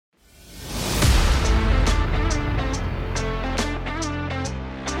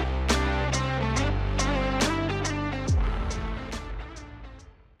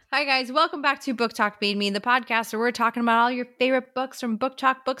Hi, guys. Welcome back to Book Talk Made Me, the podcast where we're talking about all your favorite books from Book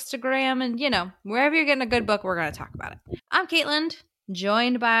Talk, Bookstagram, and, wherever you're getting a good book, we're going to talk about it. I'm Caitlin,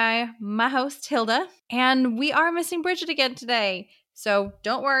 joined by my host, Hilda, and we are missing Bridget again today. So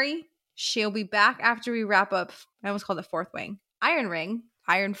don't worry. She'll be back after we wrap up. I almost called it Fourth Wing. Iron Ring.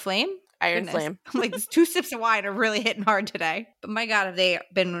 Iron Flame? Iron Flame. I'm like, these 2 sips of wine are really hitting hard today. But my God, have they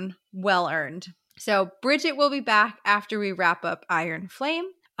been well earned. So Bridget will be back after we wrap up Iron Flame.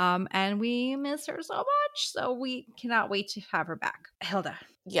 And we miss her so much, so we cannot wait to have her back. Hilda.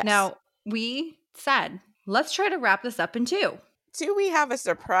 Yes. Now, we said, let's try to wrap this up in 2. Do we have a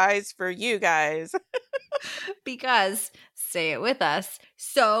surprise for you guys? Because, say it with us,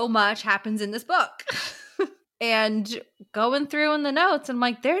 so much happens in this book. And going through in the notes, I'm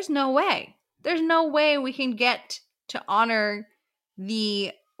like, there's no way. There's no way we can get to honor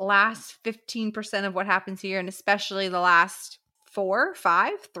the last 15% of what happens here, and especially the last 4,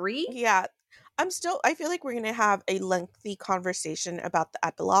 5, 3. Yeah. I feel like we're going to have a lengthy conversation about the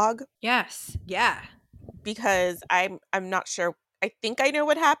epilogue. Yes. Yeah. Because I'm not sure. I think I know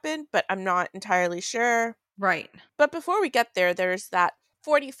what happened, but I'm not entirely sure. Right. But before we get there, there's that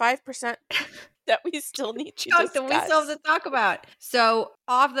 45% that we still need to discuss. That we still have to talk about. So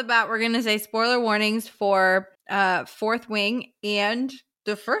off the bat, we're going to say spoiler warnings for Fourth Wing and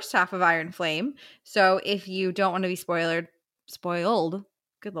the first half of Iron Flame. So if you don't want to be spoiled,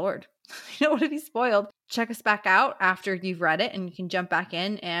 good Lord, you don't want to be spoiled, check us back out after you've read it and you can jump back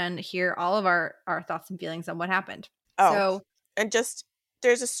in and hear all of our thoughts and feelings on what happened. And just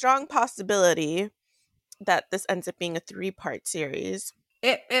there's a strong possibility that this ends up being a 3-part series.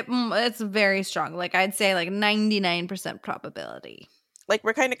 It's very strong. Like I'd say like 99% probability. Like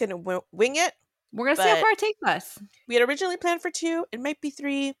we're kind of going to wing it. We're going to see how far it takes us. We had originally planned for 2. It might be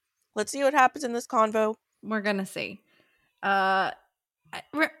 3. Let's see what happens in this convo. We're going to see. I'm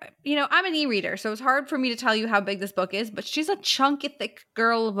an e-reader, so it's hard for me to tell you how big this book is, but she's a chunky, thick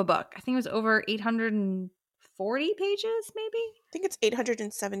girl of a book. I think it was over 840 pages, maybe? I think it's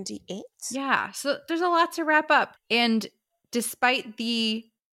 878. Yeah, so there's a lot to wrap up. And despite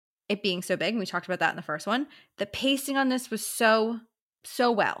it being so big, and we talked about that in the first one, the pacing on this was so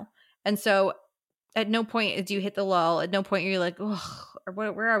well. And so at no point did you hit the lull. At no point you're like, oh,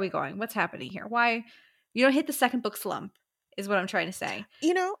 where are we going? What's happening here? Why? You don't hit the second book slump is what I'm trying to say.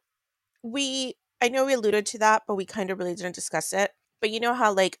 I know we alluded to that, but we kind of really didn't discuss it. But you know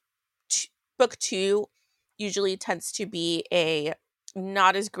how like book 2 usually tends to be a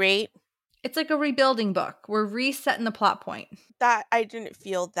not as great. It's like a rebuilding book. We're resetting the plot point. That I didn't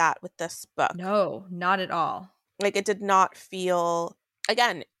feel that with this book. No, not at all. Like it did not feel,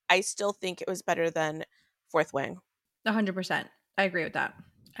 again, I still think it was better than Fourth Wing. 100%. I agree with that.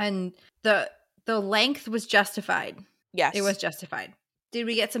 And the length was justified. Yes. It was justified. Did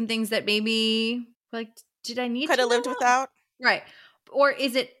we get some things that maybe, like, did I need to could have lived without? Right. Or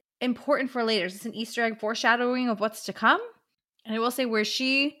is it important for later? Is this an Easter egg foreshadowing of what's to come? And I will say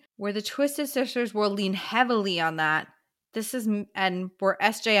where the Twisted Sisters will lean heavily on that, and where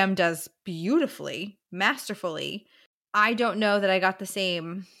SJM does beautifully, masterfully, I don't know that I got the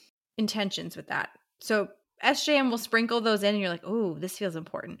same intentions with that. So SJM will sprinkle those in and you're like, oh, this feels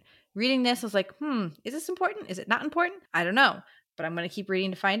important. Reading this, I was like, is this important? Is it not important? I don't know. But I'm going to keep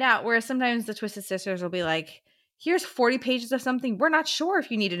reading to find out. Whereas sometimes the Twisted Sisters will be like, here's 40 pages of something we're not sure if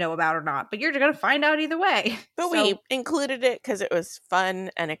you need to know about or not, but you're going to find out either way. But we included it because it was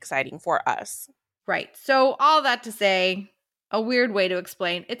fun and exciting for us. Right. So all that to say, a weird way to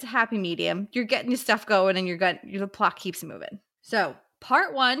explain, it's a happy medium. You're getting your stuff going and the plot keeps moving. So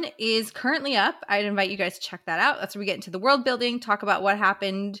part 1 is currently up. I'd invite you guys to check that out. That's where we get into the world building, talk about what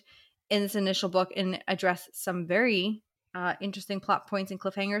happened in this initial book, and address some very interesting plot points and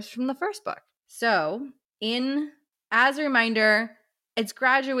cliffhangers from the first book. So as a reminder, it's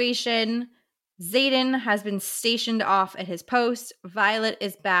graduation. Xaden has been stationed off at his post. Violet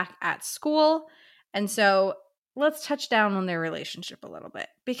is back at school. And so let's touch down on their relationship a little bit,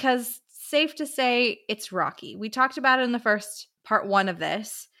 because safe to say it's rocky. We talked about it in the first part 1 of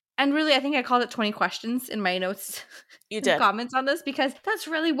this. And really, I think I called it 20 questions in my notes. You did. Comments on this, because that's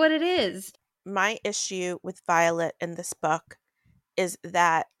really what it is. My issue with Violet in this book is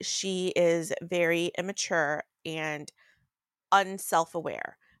that she is very immature and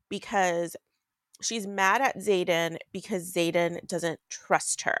unself-aware, because she's mad at Xaden because Xaden doesn't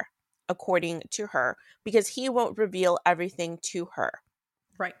trust her, according to her, because he won't reveal everything to her.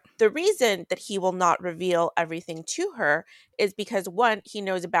 Right. The reason that he will not reveal everything to her is because, 1, he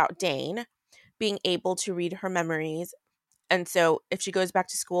knows about Dane being able to read her memories. And so if she goes back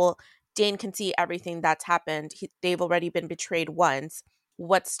to school, Dane can see everything that's happened. They've already been betrayed once.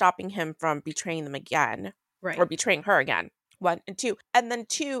 what's stopping him from betraying them again or Right. betraying her again? One and two. And then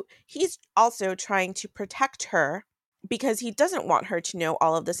two, he's also trying to protect her because he doesn't want her to know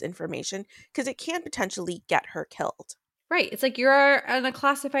all of this information because it can potentially get her killed. Right. It's like you're on a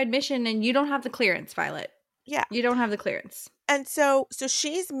classified mission and you don't have the clearance, Violet. Yeah. You don't have the clearance. And so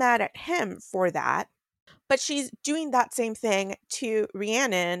she's mad at him for that, but she's doing that same thing to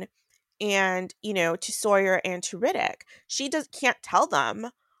Rhiannon and, to Sawyer and to Riddick. She can't tell them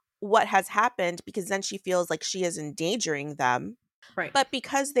what has happened because then she feels like she is endangering them. Right. But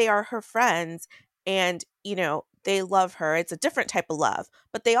because they are her friends and, they love her, it's a different type of love,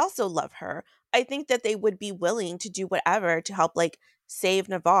 but they also love her. I think that they would be willing to do whatever to help, like, save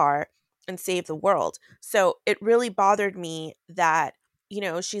Navarre and save the world. So it really bothered me that,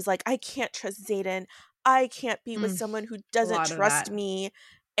 she's like, I can't trust Zayden. I can't be with someone who A doesn't lot of trust that. me.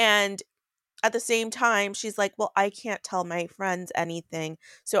 And at the same time, she's like, well, I can't tell my friends anything.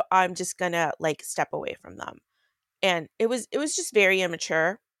 So I'm just gonna, like, step away from them. And it was just very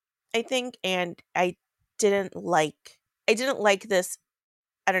immature, I think, and I didn't like this,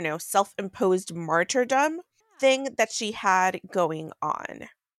 I don't know, self-imposed martyrdom thing that she had going on.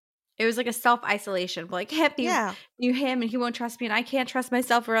 It was like a self-isolation. Like, hip, Yeah. you him and he won't trust me and I can't trust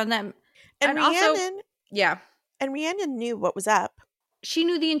myself around them. And And also, Rhiannon yeah, and Rhiannon knew what was up. she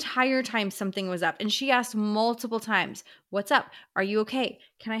knew the entire time something was up. And she asked multiple times, what's up? Are you okay?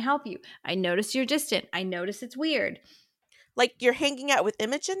 Can I help you? I notice you're distant. I notice it's weird. Like, you're hanging out with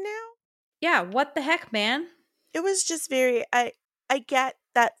Imogen now? Yeah, what the heck, man? It was just very I get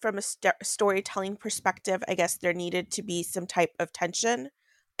that from a storytelling perspective, I guess there needed to be some type of tension.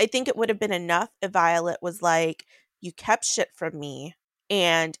 I think it would have been enough if Violet was like, you kept shit from me,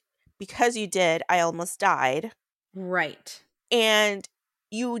 and because you did, I almost died. Right. And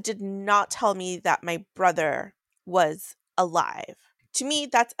you did not tell me that my brother was alive. To me,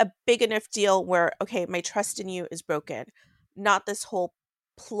 that's a big enough deal where, okay, my trust in you is broken. Not this whole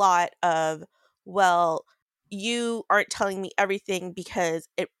plot of, well, you aren't telling me everything because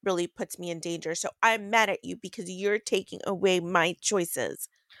it really puts me in danger. So I'm mad at you because you're taking away my choices.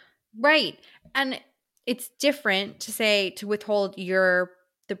 Right. And it's different to say to withhold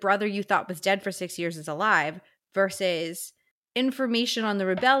the brother you thought was dead for 6 years is alive versus information on the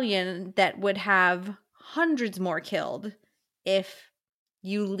rebellion that would have hundreds more killed if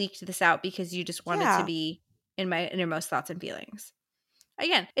you leaked this out because you just wanted to Yeah. be in my innermost thoughts and feelings.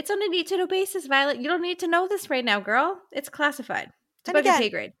 Again, it's on a need to know basis, Violet. You don't need to know this right now, girl. It's classified. It's And above your again, pay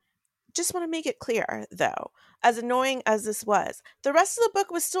grade. just want to make it clear, though, as annoying as this was, the rest of the book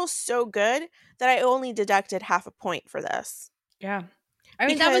was still so good that I only deducted half a point for this. Yeah. I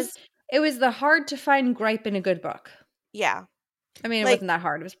mean, Because, it was the hard to find gripe in a good book. yeah, I mean, it like, wasn't that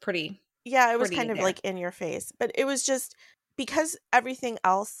hard. It was yeah, it was pretty kind in of there. like in your face. But it was just because everything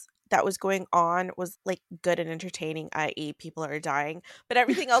else that was going on was like good and entertaining, i.e., people are dying. But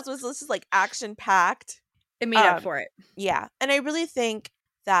everything else was just like action packed. It made up Um, for it. yeah. And I really think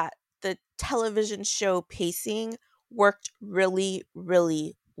that the television show pacing worked really,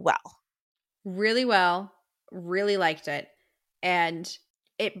 really well. Really well. Really liked it. And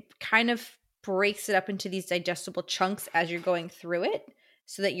it kind of breaks it up into these digestible chunks as you're going through it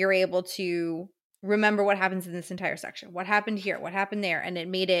so that you're able to remember what happens in this entire section. What happened here? What happened there? And it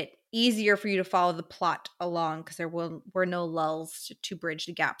made it easier for you to follow the plot along because were no lulls to bridge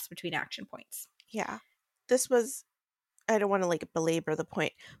the gaps between action points. Yeah. This was, I don't want to like belabor the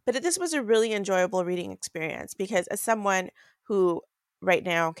point, but this was a really enjoyable reading experience because as someone who right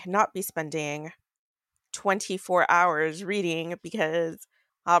now cannot be spending 24 hours reading because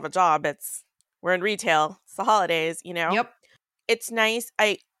I have a job, we're in retail, it's the holidays. Yep. It's nice.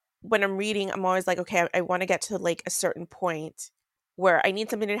 When I'm reading, I'm always like, okay, I want to get to like a certain point where I need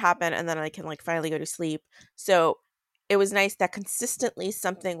something to happen and then I can like finally go to sleep. So it was nice that consistently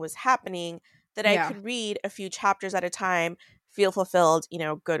something was happening that I Yeah. could read a few chapters at a time, feel fulfilled,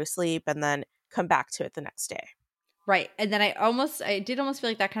 go to sleep and then come back to it the next day. Right. And then I did almost feel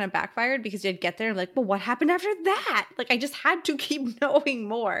like that kind of backfired because you'd get there and like, well, what happened after that? Like I just had to keep knowing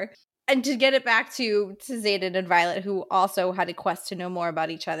more. And to get it back to Zayden and Violet, who also had a quest to know more about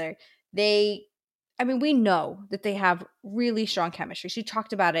each other, we know that they have really strong chemistry. She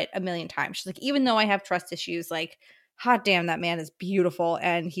talked about it a million times. She's like, even though I have trust issues, like, hot damn, that man is beautiful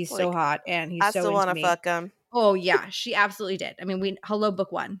and he's so Like, hot and he's I so still into want to me. fuck him. Oh yeah, she absolutely did. I mean, hello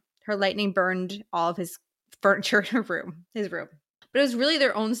book one. Her lightning burned all of his furniture in his room. But it was really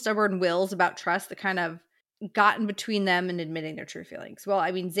their own stubborn wills about trust that kind of got in between them and admitting their true feelings. Well,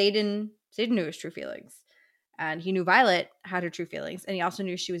 I mean, Zayden knew his true feelings. And he knew Violet had her true feelings. And he also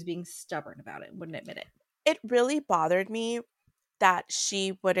knew she was being stubborn about it and wouldn't admit it. It really bothered me that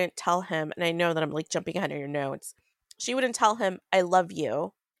she wouldn't tell him, and I know that I'm like jumping ahead of your notes. She wouldn't tell him, I love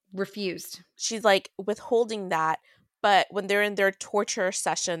you. Refused. She's like withholding that. But when they're in their torture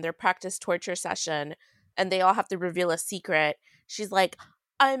session, their practice torture session, and they all have to reveal a secret, she's like,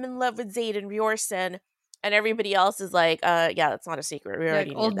 I'm in love with Zayden Riorson. And everybody else is like, yeah, that's not a secret. We You're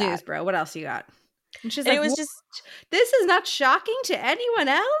already like, knew old that. news, bro. What else you got? And she's And like, it was what? just, This is not shocking to anyone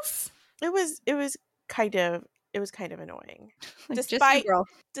else? it was kind of annoying. Like, just you, girl.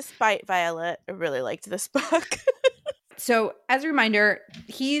 Despite Violet, I really liked this book. So, as a reminder,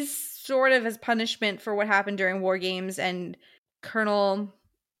 he's sort of as punishment for what happened during War Games, and Colonel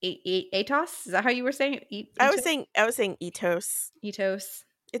Atos, is that how you were saying it? I was saying Etos. Etos.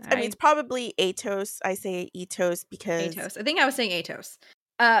 It's probably Atos. I say Etos because Atos. I think I was saying Atos.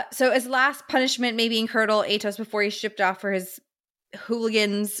 So as last punishment, maybe in Colonel Atos before he's shipped off for his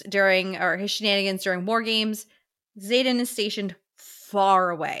hooligans his shenanigans during War Games, Zayden is stationed far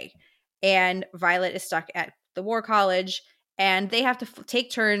away, and Violet is stuck at the War College, and they have to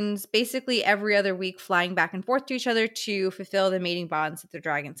take turns basically every other week flying back and forth to each other to fulfill the mating bonds that their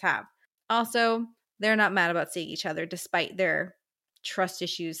dragons have. Also, they're not mad about seeing each other despite their trust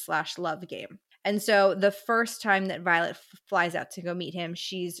issues / love game. And so the first time that Violet flies out to go meet him,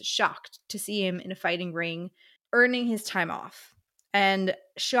 she's shocked to see him in a fighting ring, earning his time off. And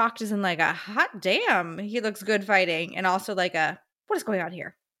shocked is in like a hot damn, he looks good fighting, and also like a what is going on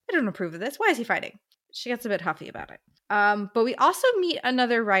here? I don't approve of this. Why is he fighting? She gets a bit huffy about it. But we also meet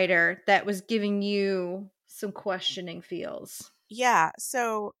another writer that was giving you some questioning feels. Yeah,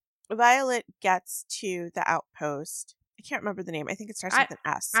 so Violet gets to the outpost. I can't remember the name. I think it starts with an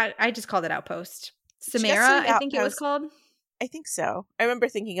S. I just called it Outpost. Samara, I think it was called. I think so. I remember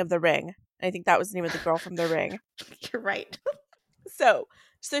thinking of The Ring. I think that was the name of the girl from The Ring. You're right. So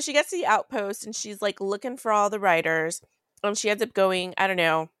she gets to the outpost and she's like looking for all the writers. She ends up going, I don't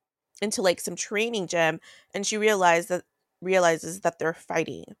know, into like some training gym, and she realizes that they're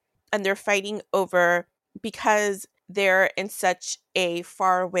fighting. And they're fighting over because they're in such a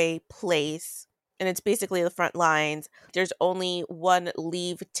faraway place, and it's basically the front lines. There's only one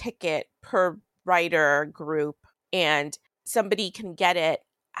leave ticket per writer group, and somebody can get it.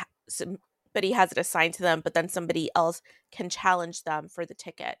 Somebody has it assigned to them, but then somebody else can challenge them for the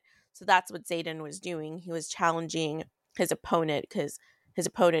ticket. So that's what Zayden was doing. He was challenging his opponent because his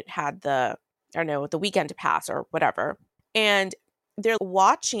opponent had the weekend pass or whatever. And they're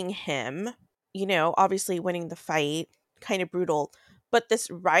watching him, obviously winning the fight, kind of brutal. But this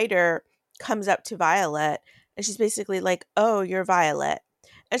writer comes up to Violet and she's basically like, oh, you're Violet.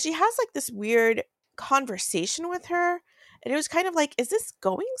 And she has like this weird conversation with her. And it was kind of like, is this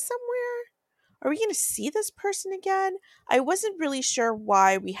going somewhere? Are we going to see this person again? I wasn't really sure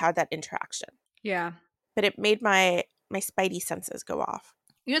why we had that interaction. Yeah. But it made my spidey senses go off.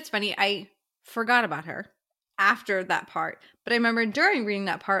 You know what's funny? I forgot about her after that part. But I remember during reading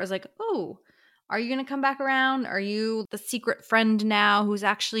that part, I was like, oh, are you going to come back around? Are you the secret friend now who's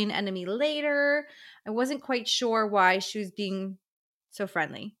actually an enemy later? I wasn't quite sure why she was being so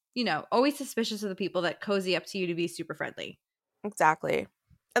friendly. Always suspicious of the people that cozy up to you to be super friendly. Exactly.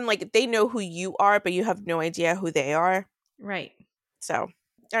 And like they know who you are, but you have no idea who they are. Right. So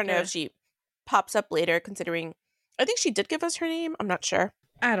I don't know if she pops up later, considering I think she did give us her name. I'm not sure.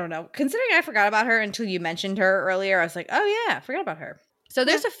 I don't know. Considering I forgot about her until you mentioned her earlier, I was like, oh yeah, I forgot about her. So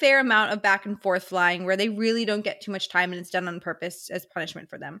there's a fair amount of back and forth flying where they really don't get too much time, and it's done on purpose as punishment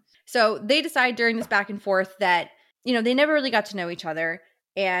for them. So they decide during this back and forth that, they never really got to know each other.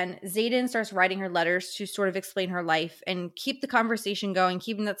 And Zayden starts writing her letters to sort of explain her life and keep the conversation going,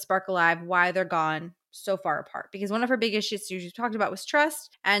 keeping that spark alive, why they're gone so far apart. Because one of her big issues she talked about was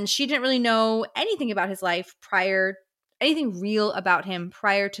trust. And she didn't really know anything about his life anything real about him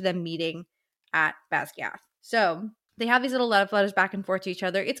prior to them meeting at Basgiath. So they have these little love letters back and forth to each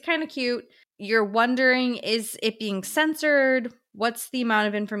other. It's kind of cute. You're wondering, is it being censored? What's the amount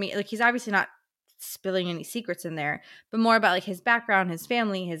of information? Like, he's obviously not spilling any secrets in there, but more about like his background, his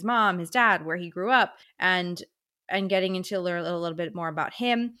family, his mom, his dad, where he grew up, and getting into a little bit more about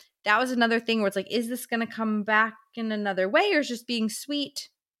him. That was another thing where it's like, is this going to come back in another way, or is just being sweet?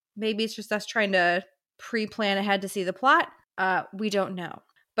 Maybe it's just us trying to pre-plan ahead to see the plot. We don't know.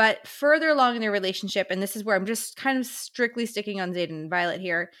 But further along in their relationship, and this is where I'm just kind of strictly sticking on Zayden and Violet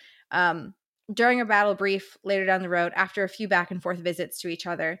here, during a battle brief later down the road, after a few back and forth visits to each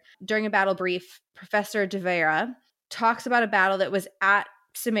other, during a battle brief, Professor De Vera talks about a battle that was at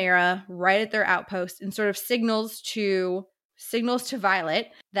Samara, right at their outpost, and sort of signals to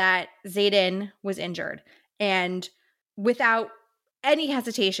Violet that Zayden was injured. And without any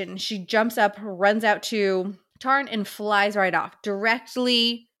hesitation, she jumps up, runs out to Tarn and flies right off,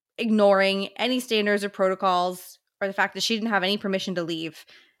 directly ignoring any standards or protocols or the fact that she didn't have any permission to leave,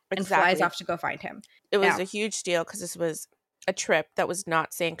 and flies Exactly. off to go find him. It was Now, a huge deal because this was a trip that was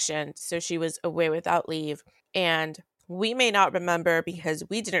not sanctioned. So she was away without leave. And we may not remember because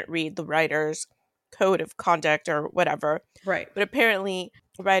we didn't read the writer's code of conduct or whatever. right. But apparently,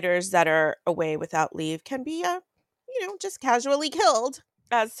 writers that are away without leave can be, just casually killed,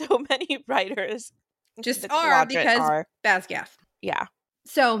 as so many writers in Just the are quadrant because are. Basgaff. Yeah.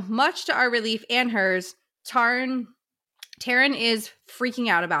 So much to our relief and hers, Taryn is freaking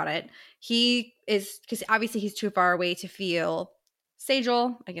out about it. He is, because obviously he's too far away to feel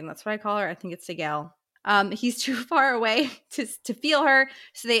Sagel. Again, that's what I call her. I think it's Sigel. He's too far away to feel her.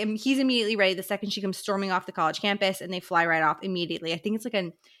 So he's immediately ready the second she comes storming off the college campus, and they fly right off immediately. I think it's like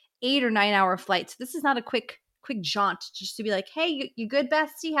an 8 or 9 hour flight. So this is not a quick jaunt just to be like, hey, you good,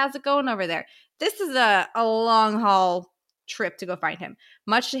 bestie? How's it going over there? This is a long haul trip to go find him.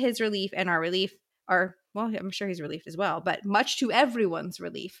 Much to his relief and our relief, or well, I'm sure he's relieved as well, but much to everyone's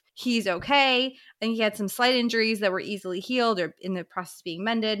relief, he's okay. I think he had some slight injuries that were easily healed or in the process of being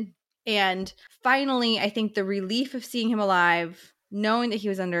mended. And finally, I think the relief of seeing him alive, knowing that he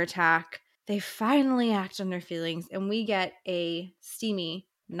was under attack, they finally act on their feelings, and we get a steamy,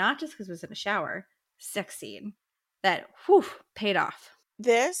 not just because it was in a shower, sex scene that paid off.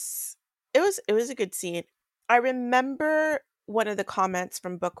 It was a good scene. I remember one of the comments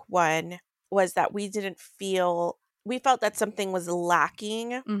from book 1 was that we felt that something was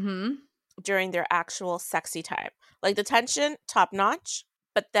lacking during their actual sexy time. Like the tension, top notch,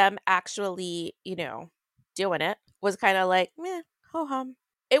 but them actually, doing it was kind of like, meh, ho-hum.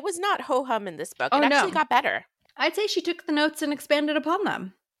 It was not ho-hum in this book. It actually got better. I'd say she took the notes and expanded upon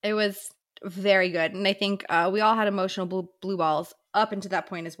them. It was very good. And I think we all had emotional blue balls up until that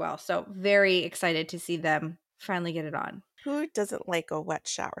point as well. So very excited to see them finally get it on. Who doesn't like a wet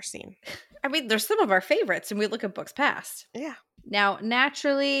shower scene? I mean, there's some of our favorites, and we look at books past. Yeah. Now,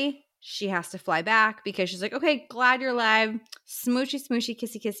 naturally, she has to fly back because she's like, okay, glad you're alive. Smoochy, smoochy,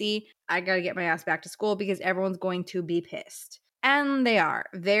 kissy, kissy. I got to get my ass back to school because everyone's going to be pissed. And they are.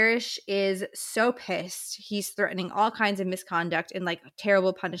 Varish is so pissed. He's threatening all kinds of misconduct and like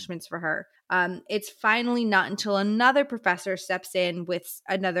terrible punishments for her. It's finally not until another professor steps in with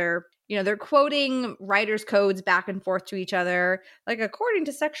another, they're quoting writers' codes back and forth to each other. Like, according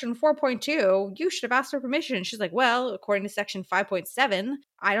to section 4.2, you should have asked for permission. She's like, well, according to section 5.7,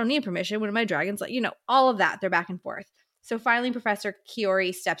 I don't need permission. One of my dragons, all of that. They're back and forth. So finally, Professor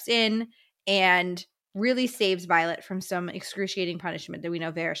Kiori steps in and really saves Violet from some excruciating punishment that we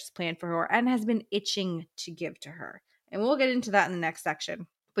know Varish has planned for her and has been itching to give to her. And we'll get into that in the next section.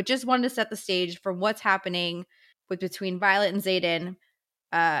 But just wanted to set the stage for what's happening between Violet and Xaden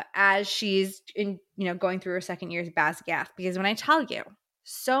as she's going through her second year as Basgath. Because when I tell you,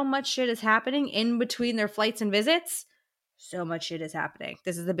 so much shit is happening in between their flights and visits, so much shit is happening.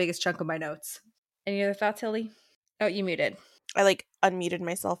 This is the biggest chunk of my notes. Any other thoughts, Hilly? Oh, you muted. I unmuted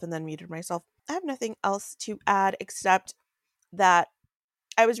myself and then muted myself. I have nothing else to add except that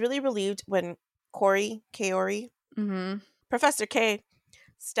I was really relieved when Kaori, Professor K,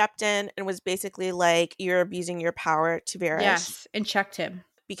 stepped in and was basically like, you're abusing your power to Varish. Yes, and checked him.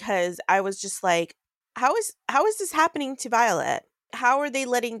 Because I was just like, how is this happening to Violet? How are they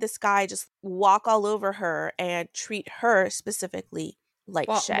letting this guy just walk all over her and treat her specifically like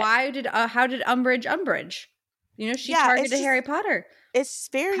shit? How did Umbridge? She targeted Harry Potter. It's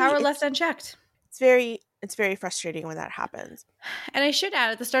very power left unchecked. It's very frustrating when that happens. And I should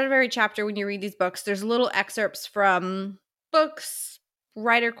add, at the start of every chapter when you read these books, there's little excerpts from books,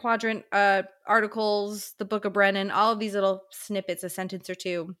 writer quadrant articles, the Book of Brennan, all of these little snippets, a sentence or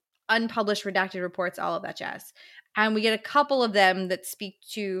two, unpublished redacted reports, all of that jazz. And we get a couple of them that speak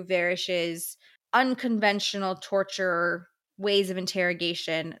to Varish's unconventional torture ways of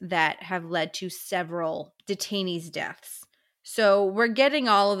interrogation that have led to several detainees' deaths. So we're getting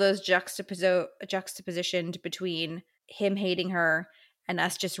all of those juxtapositioned between him hating her and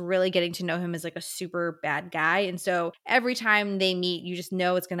us just really getting to know him as like a super bad guy. And so every time they meet, you just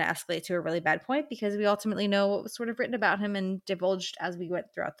know it's going to escalate to a really bad point because we ultimately know what was sort of written about him and divulged as we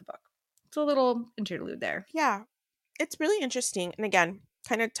went throughout the book. It's a little interlude there. Yeah, it's really interesting. And again,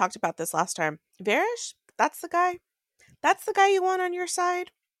 kind of talked about this last time. Varish, that's the guy. That's the guy you want on your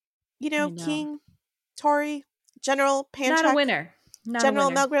side. King, Tori, General Panchak. Not a winner. General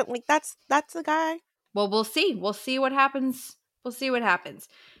Melgren, that's the guy. Well, we'll see. We'll see what happens.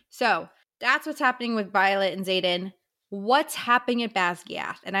 So that's what's happening with Violet and Xaden. What's happening at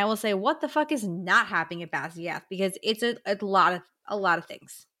Basgiath? And I will say, what the fuck is not happening at Basgiath? Because it's a lot of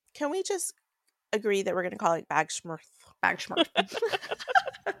things. Can we just agree that we're going to call it Bagschmirth. Bagschmirth.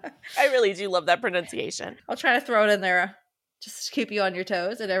 I really do love that pronunciation. I'll try to throw it in there just to keep you on your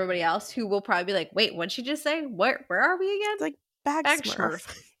toes, and everybody else who will probably be like, wait, what'd she just say? Where are we again? It's like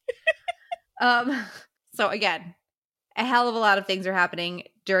Bagschmirth. So again, a hell of a lot of things are happening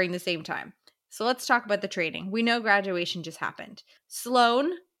during the same time. So let's talk about the training. We know graduation just happened.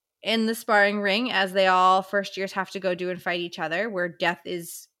 Sloane in the sparring ring, as they all first years have to go do and fight each other, where death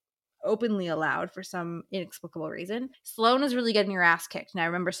is openly allowed for some inexplicable reason. Sloane is really getting her ass kicked. Now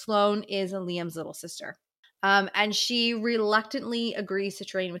remember, Sloane is Liam's little sister. And she reluctantly agrees to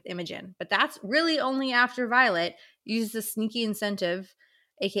train with Imogen. But that's really only after Violet uses a sneaky incentive,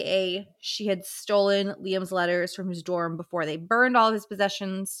 aka she had stolen Liam's letters from his dorm before they burned all of his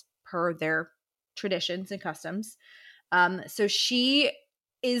possessions per their traditions and customs. So she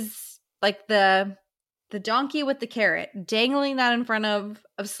is like the donkey with the carrot, dangling that in front of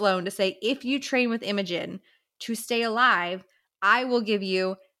Sloane to say, if you train with Imogen to stay alive, I will give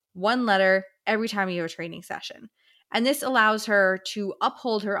you one letter every time you have a training session. And this allows her to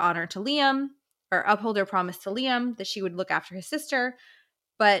uphold her honor to Liam, or uphold her promise to Liam that she would look after his sister.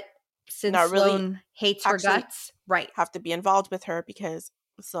 But since Not really Sloane hates her guts, right. Have to be involved with her because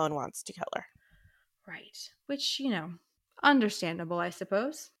Sloane wants to kill her. Right. Which, understandable, I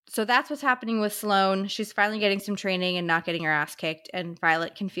suppose. So that's what's happening with Sloane. She's finally getting some training and not getting her ass kicked, and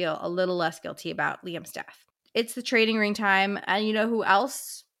Violet can feel a little less guilty about Liam's death. It's the training ring time, and you know who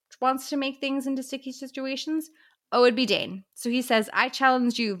else wants to make things into sticky situations? Oh, it'd be Dane. So he says, I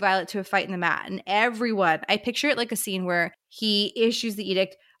challenge you, Violet, to a fight in the mat. And everyone, I picture it like a scene where he issues the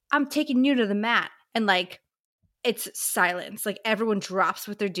edict, I'm taking you to the mat. And it's silence. Everyone drops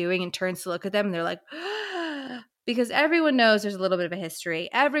what they're doing and turns to look at them, and they're like, because everyone knows there's a little bit of a history.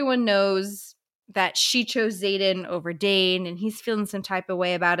 Everyone knows that she chose Xaden over Dane, and he's feeling some type of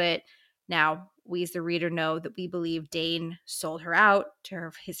way about it. Now, we as the reader know that we believe Dane sold her out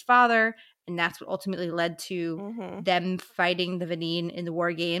to his father, and that's what ultimately led to them fighting the Vaneen in the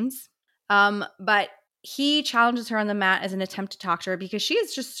war games. But he challenges her on the mat as an attempt to talk to her because she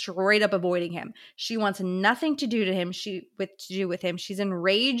is just straight up avoiding him. She wants nothing to do with him. She's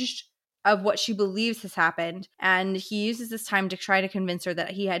enraged of what she believes has happened, and he uses this time to try to convince her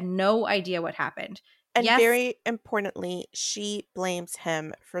that he had no idea what happened. And very importantly, she blames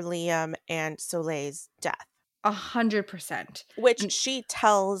him for Liam and Soleil's death. 100%. Which she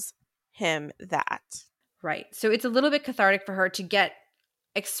tells him that. Right. So it's a little bit cathartic for her to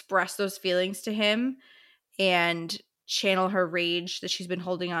express those feelings to him and channel her rage that she's been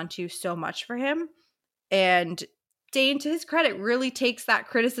holding on to so much for him. And Dane, to his credit, really takes that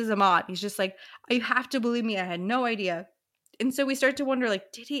criticism on. He's just like, you have to believe me, I had no idea. And so we start to wonder,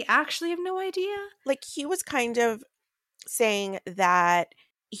 did he actually have no idea? He was kind of saying that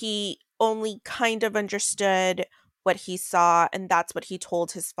he only kind of understood what he saw, and that's what he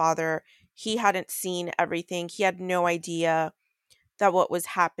told his father. He hadn't seen everything. He had no idea that what was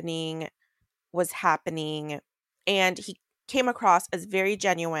happening. And he came across as very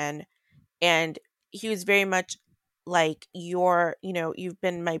genuine, and he was very much like, you've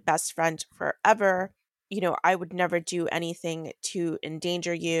been my best friend forever. I would never do anything to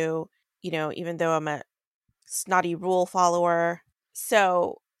endanger you, even though I'm a snotty rule follower.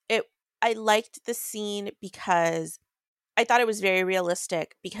 So I liked the scene because I thought it was very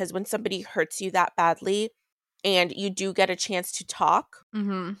realistic, because when somebody hurts you that badly and you do get a chance to talk,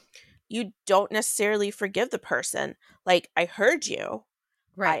 you don't necessarily forgive the person. I heard you,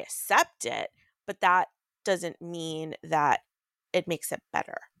 right. I accept it, but that doesn't mean that it makes it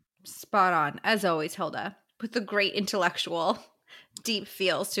better. Spot on, as always, Hilda, with the great intellectual, deep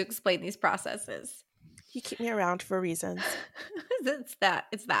feels to explain these processes. You keep me around for reasons. It's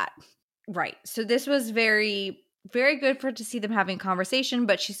that. Right. So this was very, very good for her to see them having conversation,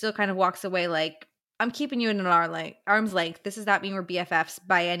 but she still kind of walks away like, I'm keeping you in an arm's length. This does not mean we're BFFs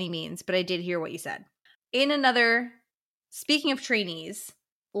by any means, but I did hear what you said. Speaking of trainees,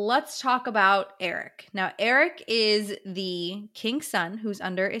 let's talk about Eric. Now, Eric is the king's son who's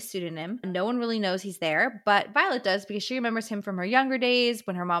under a pseudonym. No one really knows he's there, but Violet does because she remembers him from her younger days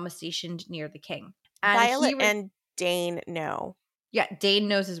when her mom was stationed near the king. And Violet and Dane know. Yeah, Dane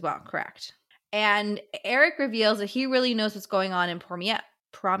knows as well, correct. And Eric reveals that he really knows what's going on in Poromiel.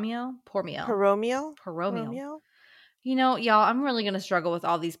 Y'all, I'm really going to struggle with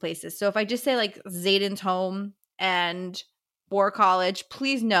all these places. So if I just say Xaden's home and War College,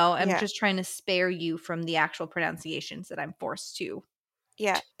 please know I'm just trying to spare you from the actual pronunciations that I'm forced to.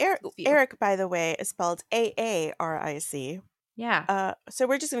 Yeah, Eric, by the way, is spelled Aaric. Yeah. So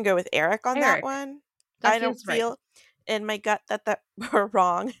we're just going to go with Eric on that one. I don't feel in my gut that we're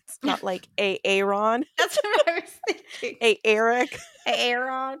wrong. It's not like a Aaron, That's what I was thinking. a Eric.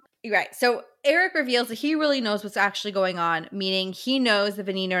 Aaron. Right. So Eric reveals that he really knows what's actually going on, meaning he knows the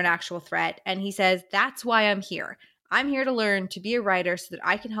Vanini are an actual threat. And he says, that's why I'm here. I'm here to learn to be a writer so that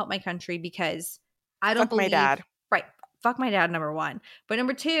I can help my country because I don't Fuck my believe. dad. Right. Fuck my dad, number one. But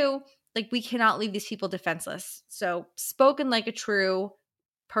number two, like, we cannot leave these people defenseless. So, spoken like a true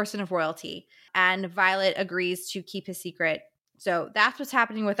person of royalty. And Violet agrees to keep his secret. So, that's what's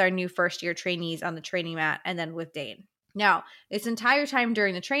happening with our new first year trainees on the training mat and then with Dane. Now, this entire time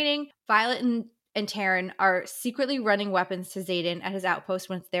during the training, Violet and Taryn are secretly running weapons to Xaden at his outpost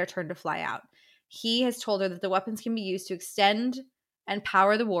when it's their turn to fly out. He has told her that the weapons can be used to extend and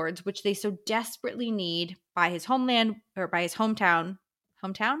power the wards, which they so desperately need by his homeland or by his homeworld,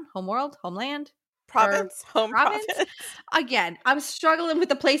 homeland, Province? Home province. province. Again, I'm struggling with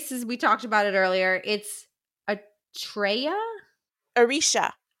the places we talked about it earlier. It's Atreya?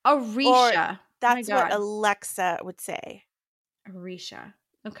 Arisha. Arisha. That's My what God. Alexa would say. Arisha.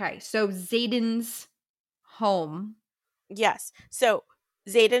 Okay, so Xaden's home. Yes. So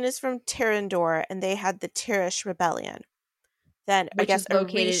Xaden is from Terrandor, and they had the Tirish Rebellion. Then I Which guess is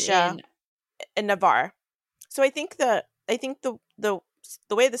located Arisha in Navarre. So I think the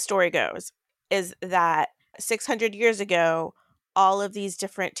way the story goes is that 600 years ago, all of these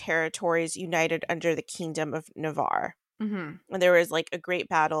different territories united under the kingdom of Navarre. Mm-hmm. And there was like a great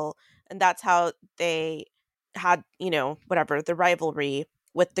battle, and that's how they had, whatever, the rivalry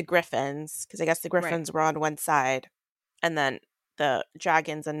with the Griffins, because I guess the Griffins were on one side, and then the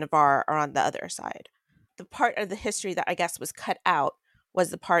dragons and Navarre are on the other side. The part of the history that I guess was cut out was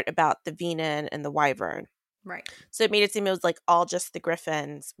the part about the Venin and the Wyvern. Right. So it made it seem it was like all just the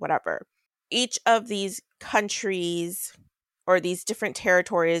Griffins, whatever. Each of these countries or these different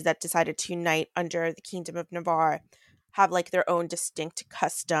territories that decided to unite under the Kingdom of Navarre have like their own distinct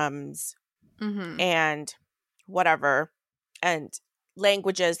customs and whatever, and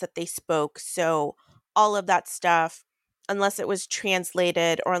languages that they spoke. So all of that stuff, unless it was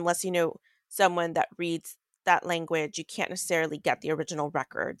translated or unless you know someone that reads that language, you can't necessarily get the original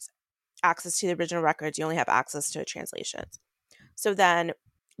records. Access to the original records, you only have access to translations. So then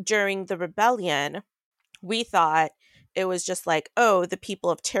during the rebellion, we thought it was just like, oh, the people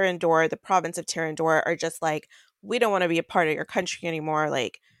of Terrandor, the province of Terrandor, are just like, we don't want to be a part of your country anymore.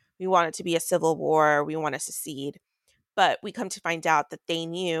 Like, we want it to be a civil war. We want to secede. But we come to find out that they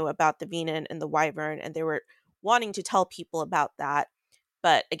knew about the Venin and the Wyvern, and they were wanting to tell people about that.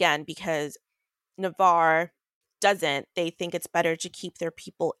 But again, because Navarre doesn't, they think it's better to keep their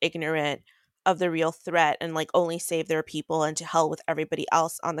people ignorant of the real threat and like only save their people and to hell with everybody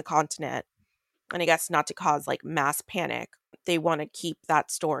else on the continent. And I guess not to cause like mass panic. They want to keep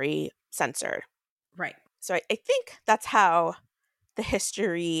that story censored. Right. So I think that's how the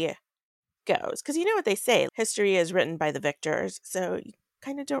history goes. Because you know what they say, history is written by the victors. So you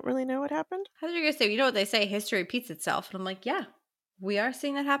kind of don't really know what happened. How did you guys say, you know what they say, history repeats itself? And I'm like, yeah, we are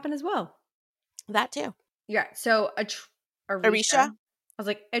seeing that happen as well. That too. Yeah. So Arisha. I was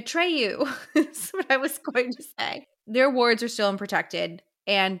like, Atreyu. That's what I was going to say. Their wards are still unprotected,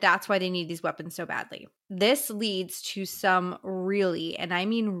 and that's why they need these weapons so badly. This leads to some really, and I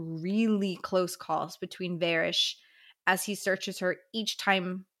mean really close calls between Varish as he searches her each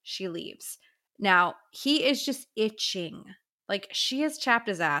time she leaves. Now, he is just itching. Like, she has chapped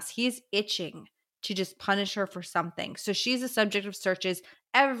his ass. He is itching to just punish her for something. So she's the subject of searches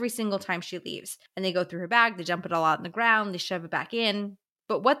every single time she leaves. And they go through her bag, they dump it all out on the ground, they shove it back in.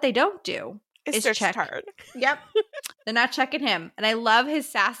 But what they don't do is check. Hard. Yep. They're not checking him. And I love his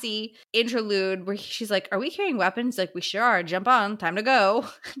sassy interlude where she's like, are we carrying weapons? Like, we sure are. Jump on. Time to go.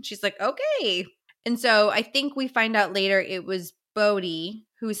 She's like, okay. And so I think we find out later it was Bodhi,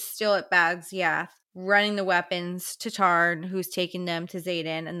 who's still at Bag's Yath, running the weapons to Tarn, who's taking them to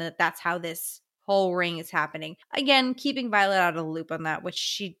Xaden. And that's how this whole ring is happening. Again, keeping Violet out of the loop on that, which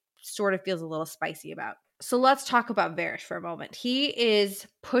she sort of feels a little spicy about. So let's talk about Varish for a moment. He is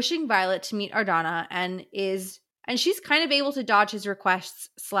pushing Violet to meet Ardana and she's kind of able to dodge his requests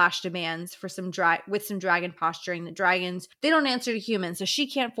 / demands for some dragon posturing. The dragons, they don't answer to humans, so she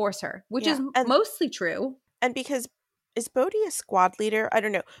can't force her, which is mostly true. And because, is Bodhi a squad leader? I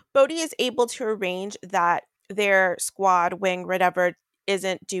don't know. Bodhi is able to arrange that their squad, wing, whatever,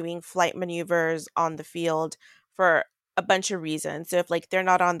 isn't doing flight maneuvers on the field for a bunch of reasons. So if like they're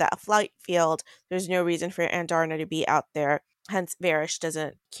not on that flight field, there's no reason for Andarna to be out there. Hence, Varish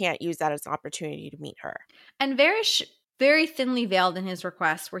can't use that as an opportunity to meet her. And Varish very thinly veiled in his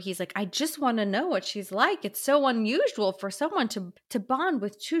request, where he's like, I just want to know what she's like. It's so unusual for someone to bond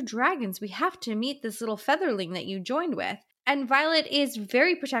with two dragons. We have to meet this little featherling that you joined with. And Violet is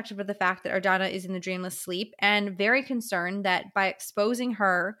very protective of the fact that Ardana is in the dreamless sleep and very concerned that by exposing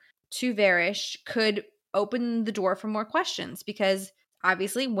her to Varish could open the door for more questions, because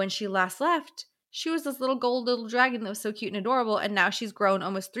obviously when she last left, she was this little gold little dragon that was so cute and adorable, and now she's grown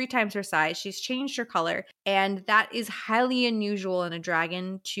almost 3 times her size. She's changed her color, and that is highly unusual in a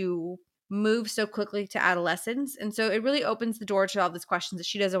dragon to move so quickly to adolescence. And so it really opens the door to all these questions that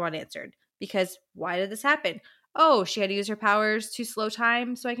she doesn't want answered. Because why did this happen? Oh, she had to use her powers to slow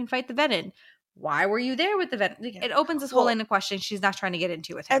time so I can fight the venom. Why were you there with the venom? Like, Yeah. it opens this whole line of questions she's not trying to get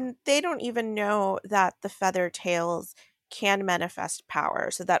into with him. And they don't even know that the feather tails can manifest power.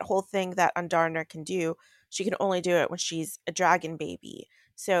 So that whole thing that Andarna can do, she can only do it when she's a dragon baby.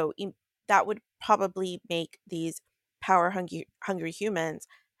 So that would probably make these power hungry humans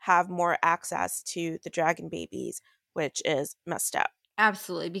have more access to the dragon babies, which is messed up.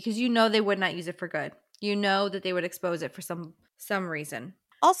 Absolutely, because you know they would not use it for good. You know that they would expose it for some reason.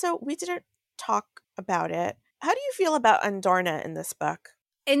 Also, we didn't talk about it. How do you feel about Andarna in this book?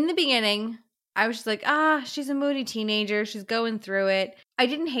 In the beginning, I was just like, she's a moody teenager. She's going through it. I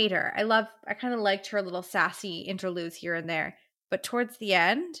didn't hate her. I kind of liked her little sassy interludes here and there. But towards the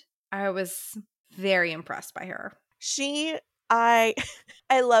end, I was very impressed by her. I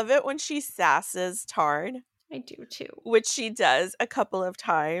love it when she sasses Tarn. I do too. Which she does a couple of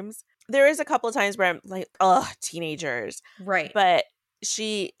times. There is a couple of times where I'm like, ugh, teenagers. Right. But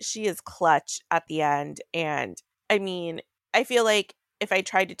she is clutch at the end. And I mean, I feel like if I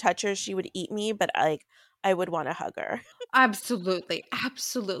tried to touch her, she would eat me, but like I would want to hug her. Absolutely.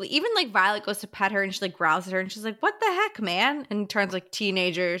 Absolutely. Even like Violet goes to pet her and she like growls at her and she's like, what the heck, man? And turns like,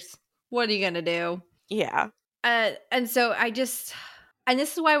 teenagers. What are you going to do? Yeah. And so and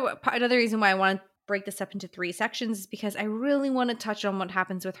this is why another reason why I want to break this up into 3 sections is because I really want to touch on what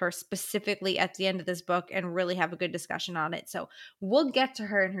happens with her specifically at the end of this book and really have a good discussion on it. So we'll get to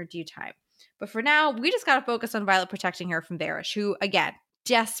her in her due time. But for now, we just got to focus on Violet protecting her from Varish, who, again,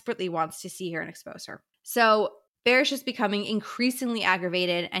 desperately wants to see her and expose her. So Varish is becoming increasingly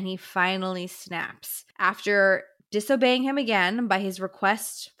aggravated, and he finally snaps. After disobeying him again by his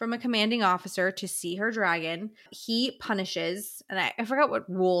request from a commanding officer to see her dragon, he punishes, and I forgot what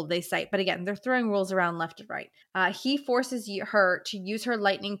rule they cite, but again, they're throwing rules around left and right. He forces her to use her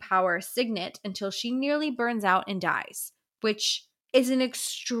lightning power signet until she nearly burns out and dies, which is an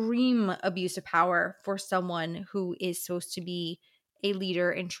extreme abuse of power for someone who is supposed to be a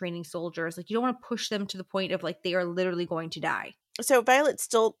leader in training soldiers. Like, you don't want to push them to the point of like they are literally going to die. So Violet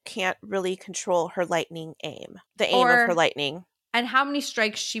still can't really control her lightning aim. The aim of her lightning. And how many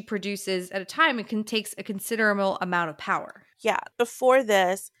strikes she produces at a time, it takes a considerable amount of power. Yeah. Before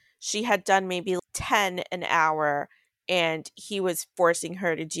this, she had done maybe 10 an hour, and he was forcing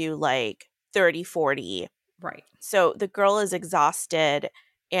her to do like 30, 40. Right. So the girl is exhausted,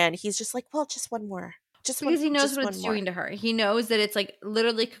 and he's just like, well, just one more. Because he knows what it's doing to her. He knows that it's like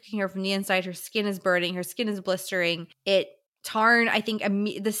literally cooking her from the inside. Her skin is burning. Her skin is blistering. Tarn, I think,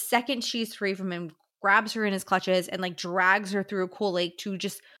 the second she's free from him, grabs her in his clutches and like drags her through a cool lake to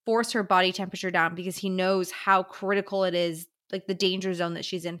just force her body temperature down, because he knows how critical it is, like the danger zone that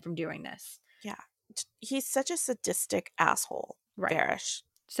she's in from doing this. Yeah. He's such a sadistic asshole, right. Varish.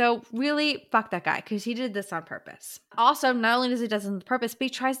 So really, fuck that guy, because he did this on purpose. Also, not only does he do this on purpose, but he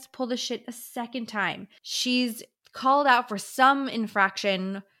tries to pull this shit a second time. She's called out for some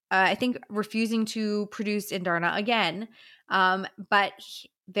infraction, I think refusing to produce Andarna again. But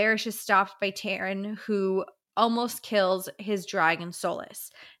Varish is stopped by Taryn, who almost kills his dragon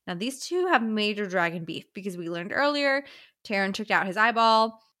Solus. Now, these two have major dragon beef, because we learned earlier, Taryn took out his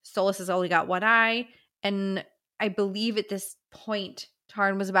eyeball, Solus has only got one eye, and I believe at this point,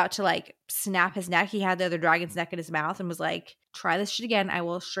 Tarn was about to like snap his neck. He had the other dragon's neck in his mouth and was like, try this shit again. I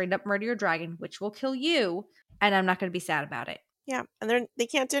will straight up murder your dragon, which will kill you. And I'm not going to be sad about it. Yeah. And they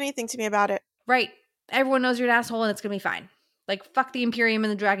can't do anything to me about it. Right. Everyone knows you're an asshole and it's going to be fine. Like, fuck the Empyrean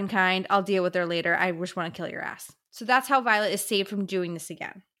and the dragon kind. I'll deal with her later. I just want to kill your ass. So that's how Violet is saved from doing this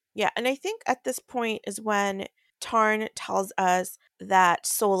again. Yeah. And I think at this point is when Tarn tells us that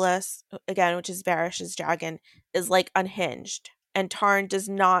Solus, again, which is Varish's dragon, is like unhinged. And Tarn does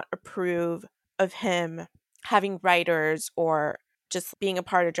not approve of him having riders or just being a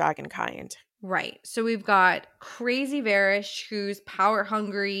part of dragonkind. Right. So we've got crazy Varish, who's power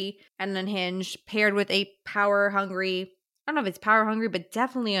hungry and unhinged, paired with a power hungry, I don't know if it's power hungry, but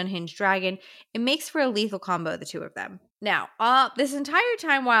definitely unhinged dragon. It makes for a lethal combo, the two of them. Now, this entire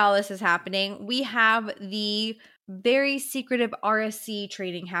time while this is happening, we have the very secretive RSC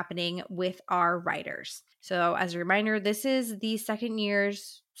training happening with our riders. So as a reminder, this is the second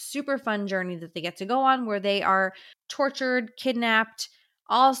year's super fun journey that they get to go on, where they are tortured, kidnapped,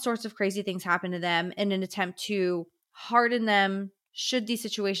 all sorts of crazy things happen to them in an attempt to harden them should these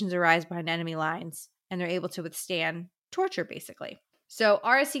situations arise behind enemy lines, and they're able to withstand torture, basically. So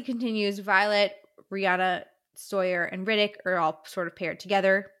RSC continues. Violet, Rihanna, Sawyer, and Riddick are all sort of paired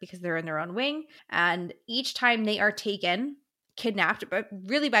together because they're in their own wing. And each time they are taken, kidnapped, but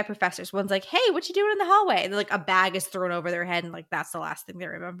really by professors. One's like, hey, what you doing in the hallway? And like a bag is thrown over their head, and like that's the last thing they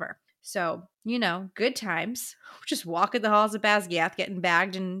remember. So, good times. Just walking the halls of Basgiath, getting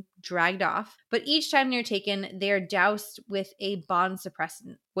bagged and dragged off. But each time they're taken, they're doused with a bond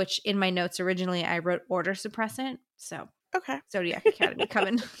suppressant, which in my notes originally I wrote order suppressant. So Okay. Zodiac Academy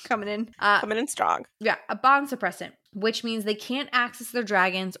coming in. Coming in strong. Yeah, a bond suppressant, which means they can't access their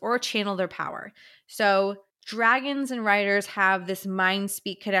dragons or channel their power. So dragons and riders have this mind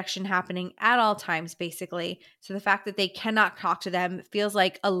speak connection happening at all times, basically. So the fact that they cannot talk to them feels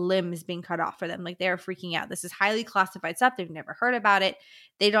like a limb is being cut off for them. Like they're freaking out. This is highly classified stuff. They've never heard about it.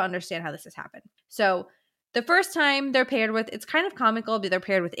 They don't understand how this has happened. So the first time they're paired with, it's kind of comical, but they're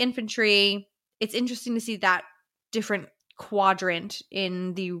paired with infantry. It's interesting to see that different quadrant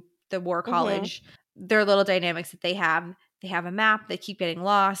in the war college. Their little dynamics that they have. They have a map. They keep getting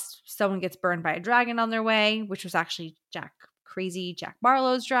lost. Someone gets burned by a dragon on their way, which was actually crazy Jack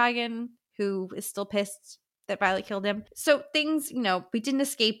Barlow's dragon, who is still pissed that Violet killed him. So things, we didn't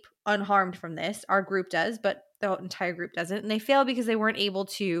escape unharmed from this. Our group does, but the entire group doesn't. And they fail because they weren't able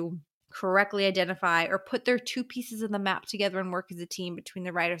to correctly identify or put their two pieces of the map together and work as a team between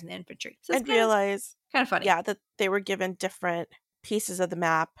the riders and the infantry. So and realize kind of funny. Yeah, that they were given different pieces of the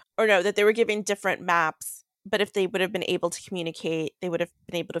map. Or no, that they were given different maps. But if they would have been able to communicate, they would have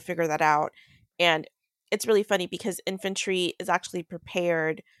been able to figure that out. And it's really funny because infantry is actually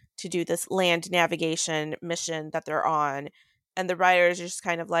prepared to do this land navigation mission that they're on. And the riders are just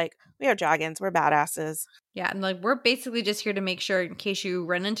kind of like, we are dragons, we're badasses. Yeah, and like we're basically just here to make sure in case you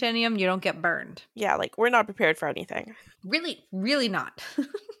run into any of them, you don't get burned. Yeah, like we're not prepared for anything. Really, really not.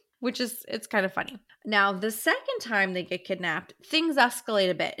 It's kind of funny. Now, the second time they get kidnapped, things escalate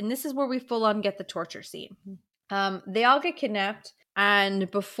a bit. And this is where we full on get the torture scene. They all get kidnapped. And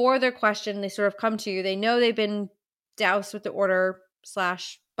before they're questioned, they sort of come to you. They know they've been doused with the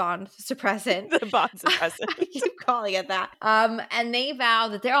order/bond suppressant. The bond suppressant. I keep calling it that. And they vow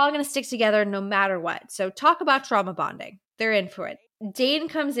that they're all going to stick together no matter what. So talk about trauma bonding. They're in for it. Dane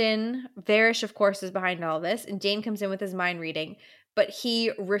comes in. Varish, of course, is behind all this. And Dane comes in with his mind reading. But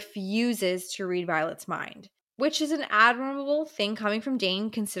he refuses to read Violet's mind, which is an admirable thing coming from Dane,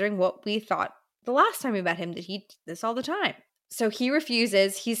 considering what we thought the last time we met him, that he did this all the time. So he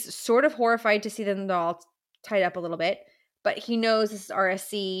refuses. He's sort of horrified to see them all tied up a little bit, but he knows this is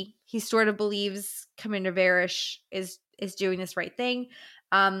RSC. He sort of believes Commander Varish is doing this right thing.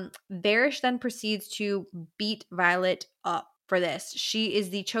 Varish then proceeds to beat Violet up for this. She is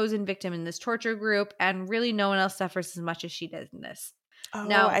the chosen victim in this torture group, and really no one else suffers as much as she does in this. Oh,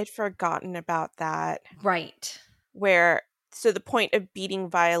 now, I'd forgotten about that. Right. So the point of beating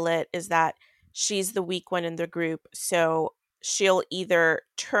Violet is that she's the weak one in the group, so she'll either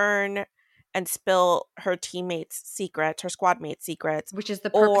turn and spill her teammates' secrets, her squad mates' secrets. Which is the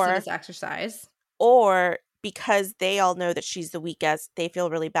purpose of this exercise. Or because they all know that she's the weakest, they feel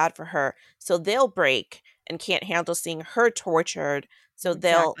really bad for her. So they'll break and can't handle seeing her tortured, so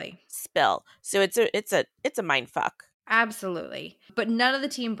they'll spill. So it's a mind fuck. Absolutely. But none of the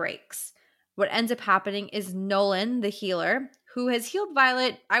team breaks. What ends up happening is Nolan, the healer, who has healed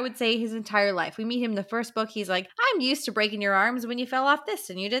Violet, I would say, his entire life. We meet him in the first book. He's like, I'm used to breaking your arms when you fell off this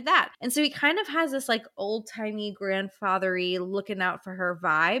and you did that. And so he kind of has this like old-timey, grandfathery, looking out for her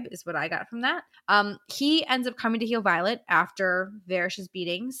vibe is what I got from that. He ends up coming to heal Violet after Varish's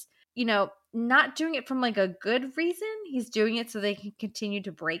beatings. Not doing it from like a good reason. He's doing it so they can continue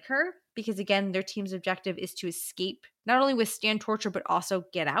to break her because, again, their team's objective is to escape, not only withstand torture, but also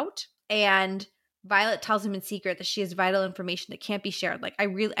get out. And Violet tells him in secret that she has vital information that can't be shared. Like, I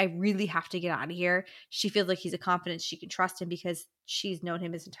really have to get out of here. She feels like he's a confidence. She can trust him because she's known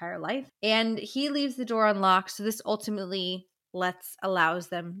him his entire life. And he leaves the door unlocked. So this ultimately allows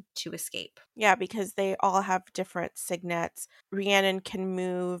them to escape. Yeah, because they all have different signets. Rhiannon can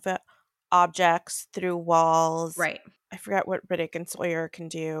move objects through walls. Right. I forgot what Riddick and Sawyer can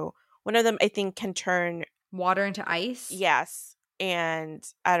do. One of them, I think, can turn water into ice. Yes. And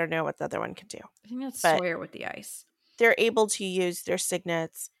I don't know what the other one can do. I think that's Sawyer with the ice. They're able to use their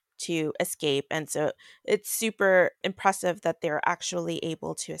signets to escape. And so it's super impressive that they're actually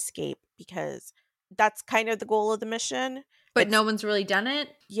able to escape because that's kind of the goal of the mission. But It's no one's really done it.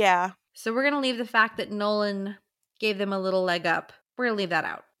 yeah. So we're going to leave the fact that Nolan gave them a little leg up. We're going to leave that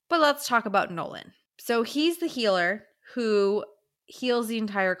out. But let's talk about Nolan. So he's the healer who heals the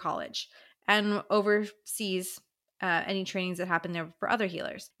entire college and oversees any trainings that happen there for other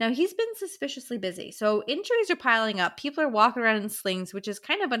healers. Now, he's been suspiciously busy. So injuries are piling up. People are walking around in slings, which is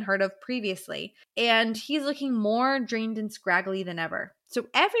kind of unheard of previously. And he's looking more drained and scraggly than ever. So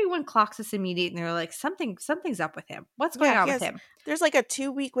everyone clocks this immediately, and they're like, something's up with him. What's going Yeah, on he with has him? there's like a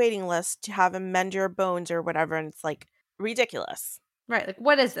 2-week waiting list to have him mend your bones or whatever, and it's like ridiculous. Right. Like,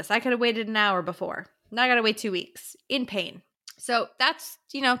 what is this? I could have waited an hour before. Now I got to wait 2 weeks in pain. So that's,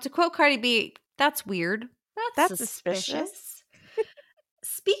 to quote Cardi B, that's weird. That's suspicious.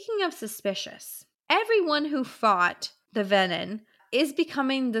 Speaking of suspicious, everyone who fought the Venom is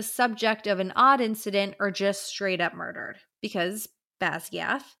becoming the subject of an odd incident or just straight up murdered because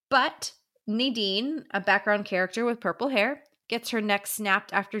Basgiath. But Nadine, a background character with purple hair, gets her neck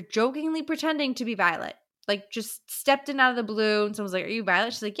snapped after jokingly pretending to be Violet. Like, just stepped in out of the blue, and someone's like, "Are you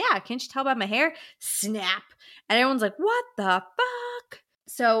Violet?" She's like, "Yeah, can't you tell by my hair?" Snap. And everyone's like, "What the fuck?"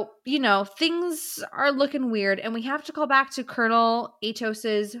 So, things are looking weird, and we have to call back to Colonel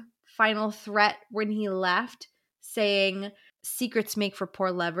Atos's final threat when he left, saying, "Secrets make for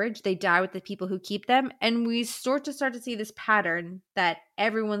poor leverage. They die with the people who keep them." And we start to see this pattern that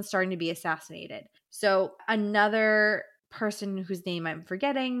everyone's starting to be assassinated. So another person whose name I'm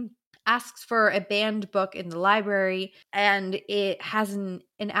forgetting asks for a banned book in the library, and it has an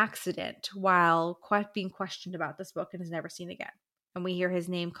accident while being questioned about this book and is never seen again. And we hear his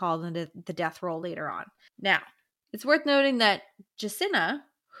name called into the death roll later on. Now, it's worth noting that Jacinia,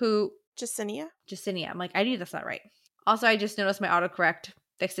 I'm like, I knew that's not right. Also, I just noticed my autocorrect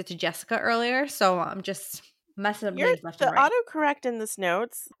fixed it to Jessica earlier, so I'm just messing up names left and The right. autocorrect in this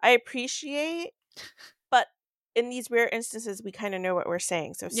notes, I appreciate, but in these rare instances, we kind of know what we're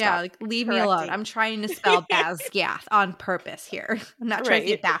saying, so Yeah, stop like, leave me alone. correcting. I'm trying to spell Basgiath on purpose here. I'm not trying to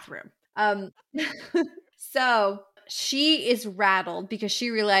say Right. bathroom. So she is rattled because she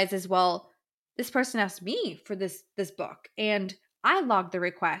realizes, well, this person asked me for this book, and I logged the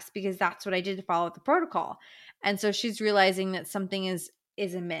request because that's what I did to follow the protocol. And so she's realizing that something is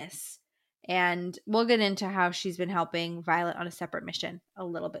amiss. And we'll get into how she's been helping Violet on a separate mission a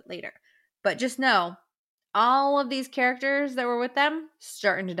little bit later. But just know, all of these characters that were with them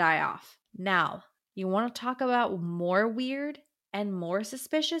starting to die off. Now, you want to talk about more weird and more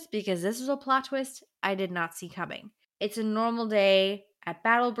suspicious, because this is a plot twist I did not see coming. It's a normal day at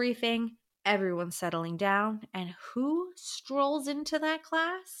battle briefing. Everyone's settling down. And who strolls into that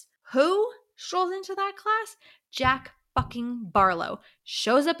class? Jack fucking Barlow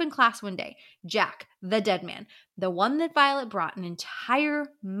shows up in class one day. Jack, the dead man, the one that Violet brought an entire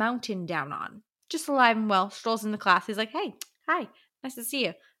mountain down on. Just alive and well, strolls into class. He's like, "Hey, hi, nice to see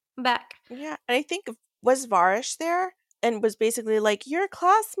you. I'm back." Yeah, and I think was Varish there and was basically like, "Your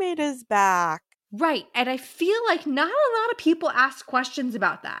classmate is back." Right. And I feel like not a lot of people ask questions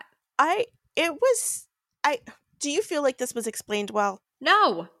about that. It was I do you feel like this was explained well?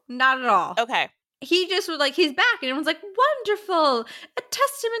 No, not at all. Okay. He just was like, he's back. And everyone's like, wonderful. A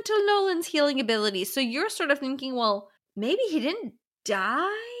testament to Nolan's healing abilities. So you're sort of thinking, well, maybe he didn't die.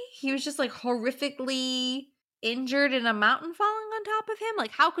 He was just like horrifically injured in a mountain falling on top of him.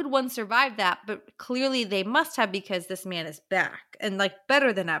 Like, how could one survive that? But clearly they must have, because this man is back and like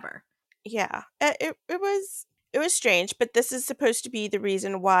better than ever. Yeah. It was strange, but this is supposed to be the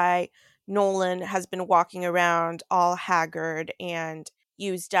reason why Nolan has been walking around all haggard and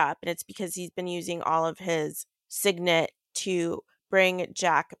used up, and it's because he's been using all of his signet to bring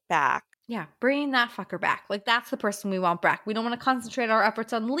Jack back. Yeah, bringing that fucker back. Like, that's the person we want back. We don't want to concentrate our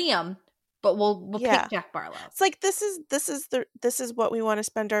efforts on Liam, but we'll pick Jack Barlow. It's like this is what we want to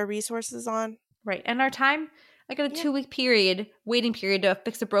spend our resources on. Right. And our time, I got a 2-week waiting period to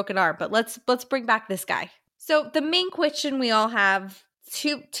fix a broken arm, but let's bring back this guy. So the main question we all have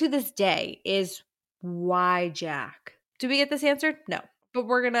to this day is, why Jack? Do we get this answered? No. But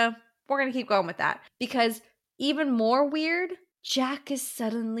we're gonna keep going with that, because even more weird, Jack is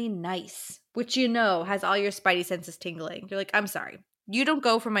suddenly nice, which has all your spidey senses tingling. You're like, I'm sorry. You don't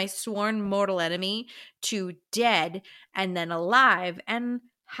go from my sworn mortal enemy to dead and then alive and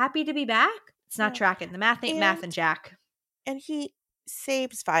happy to be back. It's not tracking. The math ain't math, and Jack. And he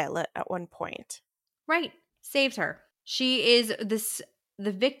saves Violet at one point. Right. Saves her. She is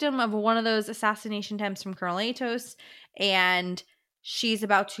the victim of one of those assassination attempts from Colonel Atos, and she's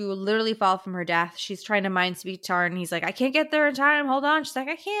about to literally fall from her death. She's trying to mind speak to her, and he's like, I can't get there in time. Hold on. She's like,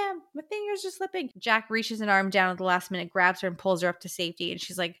 I can't. My fingers are slipping. Jack reaches an arm down at the last minute, grabs her, and pulls her up to safety. And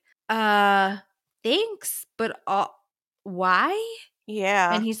she's like, thanks, but why? And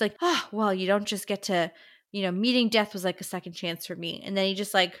Yeah. he's like, oh, well, you don't just get to, meeting death was like a second chance for me. And then he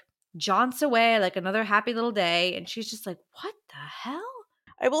just like jaunts away like another happy little day. And she's just like, what the hell?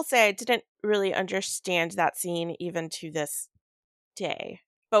 I will say I didn't really understand that scene even to this day.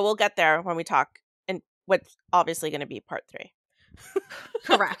 But we'll get there when we talk and what's obviously going to be part 3.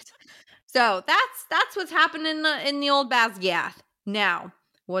 Correct. So that's what's happening in the old Basgiath. Now,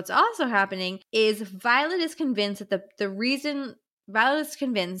 what's also happening is Violet is convinced that the reason Violet is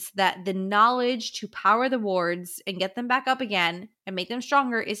convinced that the knowledge to power the wards and get them back up again and make them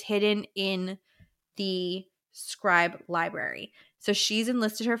stronger is hidden in the scribe library. So she's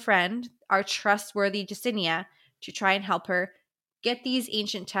enlisted her friend, our trustworthy Justinia, to try and help her get these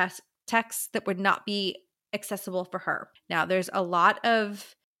ancient texts that would not be accessible for her. Now, there's a lot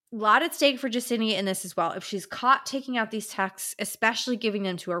at stake for Justinia in this as well. If she's caught taking out these texts, especially giving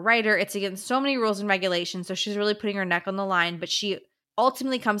them to a writer, it's against so many rules and regulations. So she's really putting her neck on the line. But she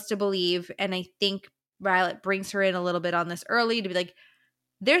ultimately comes to believe, and I think Violet brings her in a little bit on this early to be like,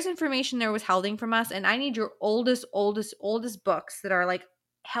 there's information there was holding from us, and I need your oldest books that are like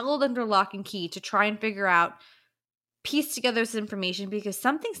held under lock and key to try and figure out, piece together this information because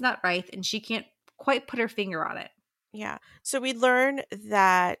something's not right and she can't quite put her finger on it. Yeah. So we learn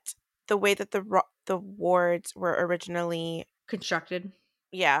that the way that the wards were originally Constructed.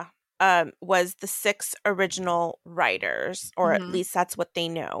 yeah, was the 6 original writers, or at Mm-hmm. least that's what they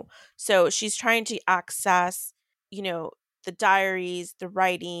know. So she's trying to access, the diaries, the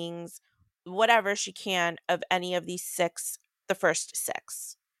writings, whatever she can of any of these 6, the first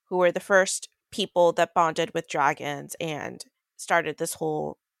 6, who were the first people that bonded with dragons and started this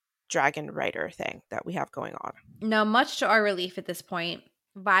whole dragon writer thing that we have going on. Now, much to our relief at this point,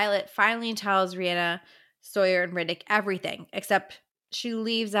 Violet finally tells Rihanna, Sawyer, and Riddick everything, except she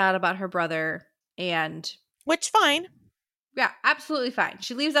leaves out about her brother and Which, fine. yeah, absolutely fine.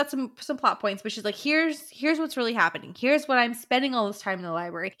 She leaves out some plot points, but she's like, here's what's really happening. Here's what I'm spending all this time in the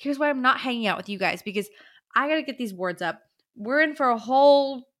library. Here's why I'm not hanging out with you guys because I got to get these wards up. We're in for a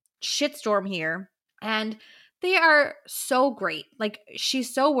whole shitstorm here. And they are so great. Like,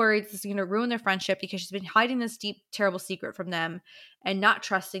 she's so worried this is going to ruin their friendship because she's been hiding this deep, terrible secret from them and not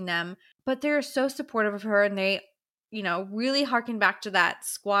trusting them. But they're so supportive of her, and they, really harken back to that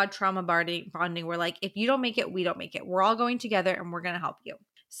squad trauma bonding where, like, if you don't make it, we don't make it. We're all going together and we're going to help you.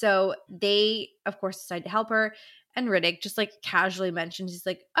 So they, of course, decide to help her. And Riddick just like casually mentions, he's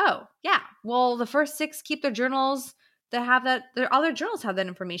like, oh, yeah, well, the first 6 keep their journals that have that, all their journals have that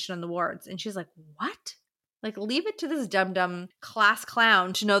information on the wards. And she's like, what? Like, leave it to this dumb class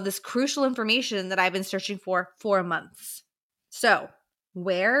clown to know this crucial information that I've been searching for months. So,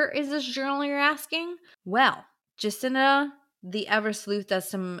 where is this journal, you're asking? Well, Justina, the Ever Sleuth, does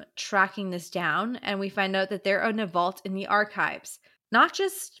some tracking this down, and we find out that they're in a vault in the archives. Not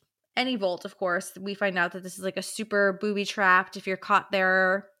just any vault, of course. We find out that this is like a super booby-trapped if you're caught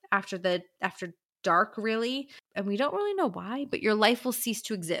there after dark, really. And we don't really know why, but your life will cease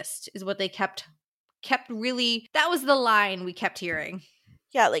to exist, is what they kept really, that was the line we kept hearing.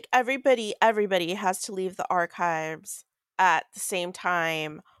 Yeah, like everybody has to leave the archives at the same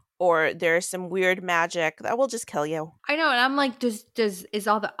time, or there's some weird magic that will just kill you. I know, and I'm like, is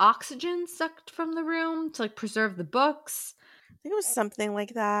all the oxygen sucked from the room to like preserve the books? I think it was something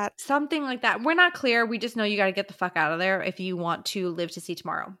like that. Something like that. We're not clear. We just know you got to get the fuck out of there if you want to live to see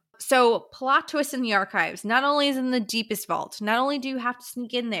tomorrow. So, plot twist in the archives. Not only is in the deepest vault, not only do you have to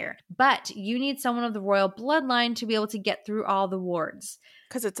sneak in there, but you need someone of the royal bloodline to be able to get through all the wards.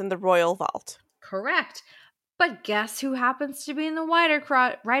 Because it's in the royal vault. Correct. But guess who happens to be in the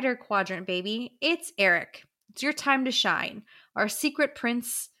writer quadrant, baby? It's Eric. It's your time to shine. Our secret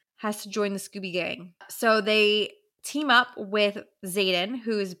prince has to join the Scooby Gang. So they team up with Xaden,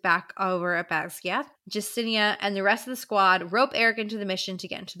 who's back over at Basgiath. Justinia and the rest of the squad rope Eric into the mission to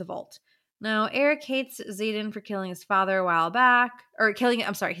get into the vault. Now, Eric hates Xaden for killing his father a while back.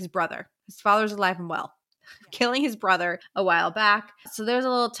 His brother. His father's alive and well. Killing his brother a while back. So there's a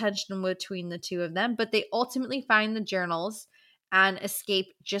little tension between the two of them, but they ultimately find the journals and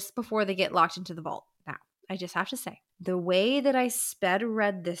escape just before they get locked into the vault. Now, I just have to say, the way that I sped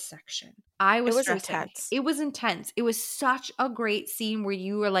read this section, it was intense. It was intense. It was such a great scene where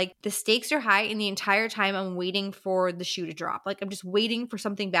you were like, the stakes are high, and the entire time I'm waiting for the shoe to drop. Like, I'm just waiting for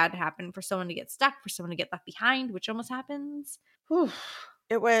something bad to happen, for someone to get stuck, for someone to get left behind, which almost happens. Whew.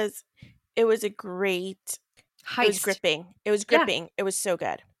 It was a great Heist. It was gripping. It was gripping. Yeah. It was so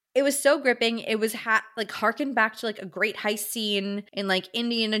good. It was so gripping. It was like harkened back to like a great heist scene in like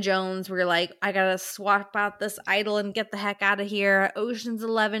Indiana Jones where you're like, I gotta swap out this idol and get the heck out of here. Ocean's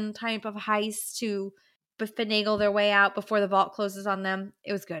 11 type of heist to finagle their way out before the vault closes on them.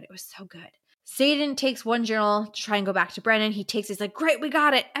 It was good. It was so good. Xaden takes one journal to try and go back to Brennan. He takes it. He's like, great, we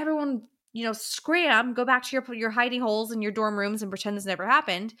got it. Everyone, scram, go back to your hiding holes in your dorm rooms and pretend this never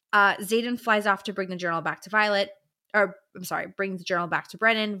happened. Xaden flies off to bring the journal back to Violet. Or, I'm sorry, bring the journal back to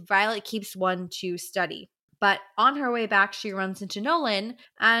Brennan. Violet keeps one to study. But on her way back, she runs into Nolan,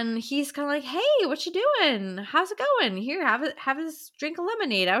 and he's kind of like, hey, what you doing? How's it going? Here, have this drink of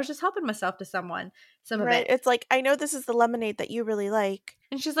lemonade. I was just helping myself to someone. Some of Right. it. It's like, I know this is the lemonade that you really like.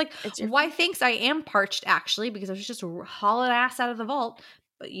 And she's like, It's your why thanks, I am parched actually, because I was just hauling ass out of the vault.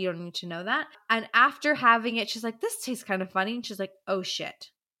 But you don't need to know that. And after having it, she's like, this tastes kind of funny. And she's like, oh shit.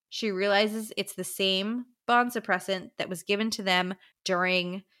 She realizes it's the same bond suppressant that was given to them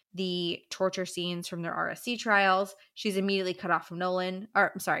during the torture scenes from their RSC trials. She's immediately cut off from Nolan,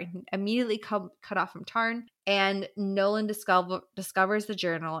 or I'm sorry, immediately cut off from Tarn. And Nolan discovers the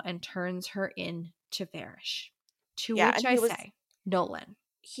journal and turns her in to Varish. To Yeah, which and I say, Nolan,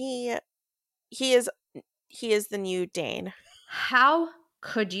 he he is the new Dane. how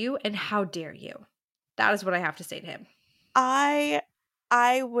could you and how dare you? That is what I have to say to him. I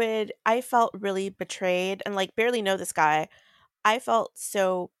I felt really betrayed and like barely know this guy. I felt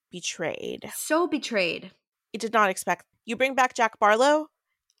so betrayed. So betrayed. I did not expect you bring back Jack Barlow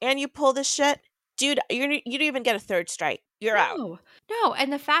and you pull this shit. Dude, you don't even get a third strike. You're out. No.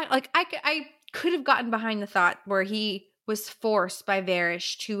 And the fact, like, I could have gotten behind the thought where he was forced by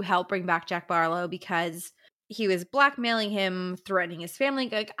Varish to help bring back Jack Barlow because he was blackmailing him, threatening his family.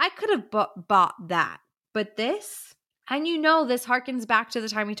 Like, I could have bought that. But this, and this harkens back to the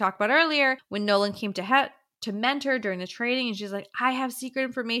time we talked about earlier when Nolan came to mentor during the training, and she's like, I have secret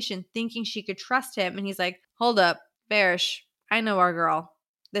information, thinking she could trust him. And he's like, hold up, Varish, I know our girl.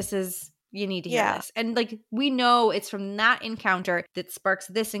 You need to hear this. And like, we know it's from that encounter that sparks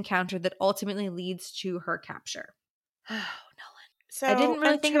this encounter that ultimately leads to her capture. Oh, Nolan. So I didn't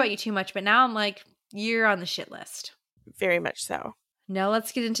really think about you too much, but now I'm like, you're on the shit list. Very much so. Now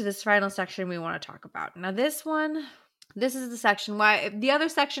let's get into this final section we want to talk about. Now this is the section why the other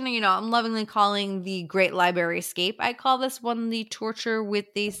section, I'm lovingly calling the Great Library Escape. I call this one the torture with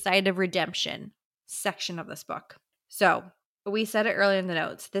the side of redemption section of this book. So we said it earlier in the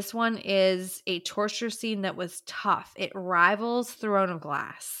notes. This one is a torture scene that was tough. It rivals Throne of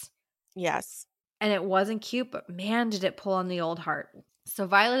Glass. Yes. And it wasn't cute, but man, did it pull on the old heart. So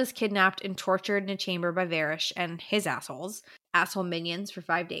Violet is kidnapped and tortured in a chamber by Varish and his asshole minions for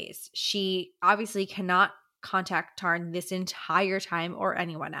 5 days. She obviously cannot contact Tarn this entire time or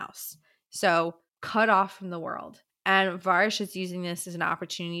anyone else. So cut off from the world. And Varish is using this as an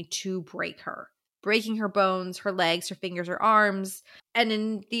opportunity to break her. Breaking her bones, her legs, her fingers, her arms. And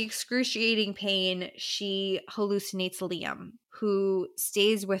in the excruciating pain, she hallucinates Liam, who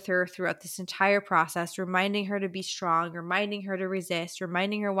stays with her throughout this entire process, reminding her to be strong, reminding her to resist,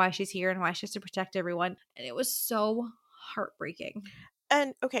 reminding her why she's here and why she has to protect everyone. And it was so heartbreaking.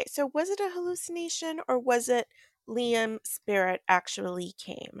 And okay, so was it a hallucination or was it Liam's spirit actually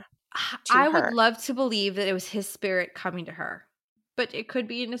came to I her? would love to believe that it was his spirit coming to her. But it could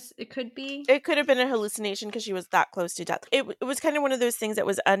be It could have been a hallucination because she was that close to death. It was kind of one of those things that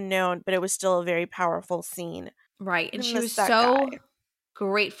was unknown, but it was still a very powerful scene. Right. And she was so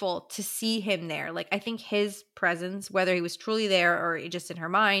grateful to see him there. Like, I think his presence, whether he was truly there or just in her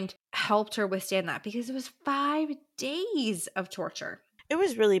mind, helped her withstand that because it was 5 days of torture. It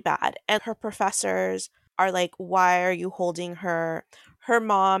was really bad. And her professors are like, why are you holding her? Her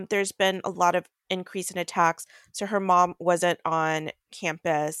mom, there's been a lot of increase in attacks. So her mom wasn't on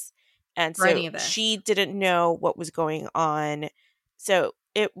campus. And so she didn't know what was going on. So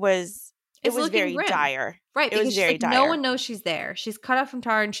it was very grim. Dire. Right, it was very dire. No one knows she's there. She's cut off from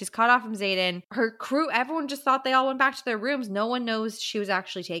Tarn. She's cut off from Xaden. Her crew, everyone just thought they all went back to their rooms. No one knows she was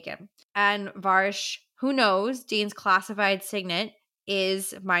actually taken. And Varish, who knows, Dean's classified signet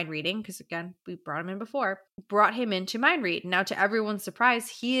is mind reading, because again, we brought him in before, brought him in to mind read. Now, to everyone's surprise,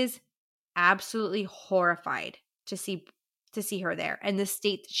 he is absolutely horrified to see her there and the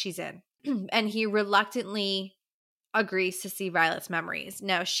state that she's in. And he reluctantly agrees to see Violet's memories.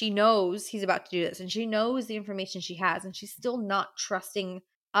 Now, she knows he's about to do this, and she knows the information she has, and she's still not trusting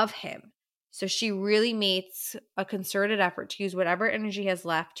of him. So she really makes a concerted effort to use whatever energy he has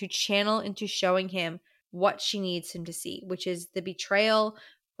left to channel into showing him what she needs him to see, which is the betrayal,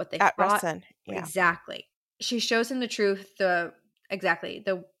 what they at fought. Russin. Yeah. Exactly. She shows him the truth, the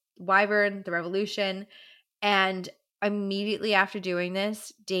Wyvern, the revolution, and immediately after doing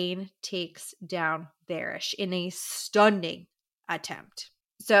this, Dane takes down Varish in a stunning attempt.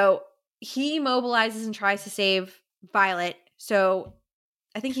 So he mobilizes and tries to save Violet. So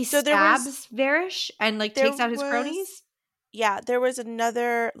I think he So stabs Varish and like there takes out his was cronies. yeah, there was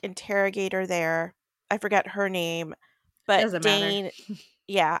another interrogator there. I forget her name, but Doesn't matter. Dane,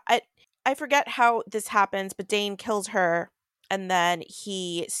 yeah, I forget how this happens, but Dane kills her and then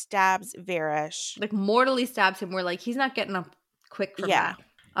he stabs Varish. Like mortally stabs him. We're like, he's not getting up quick from Yeah.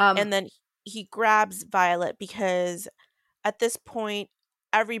 that. And then he grabs Violet because at this point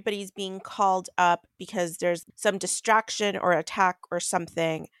everybody's being called up because there's some distraction or attack or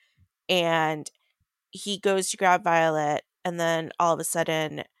something, and he goes to grab Violet and then all of a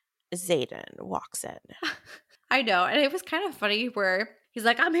sudden Xaden walks in. I know. And it was kind of funny where he's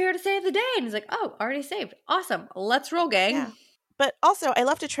like, I'm here to save the day. And he's like, oh, already saved. Awesome. Let's roll, gang. Yeah. But also I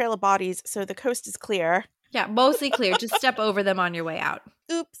left a trail of bodies, so the coast is clear. Yeah, mostly clear. Just step over them on your way out.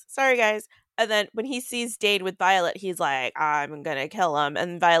 Oops, sorry guys. And then when he sees Dane with Violet, he's like, I'm gonna kill him.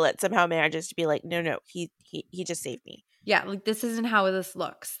 And Violet somehow manages to be like, no, he just saved me. Yeah, like this isn't how this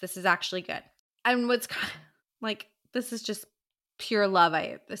looks. This is actually good. And what's kind of, like, this is just pure love,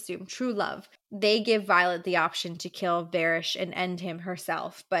 I assume, true love. They give Violet the option to kill Varish and end him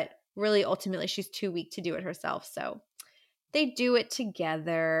herself, but really ultimately she's too weak to do it herself. So they do it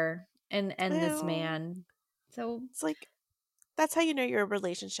together and end this Well, man. So it's like that's how you know your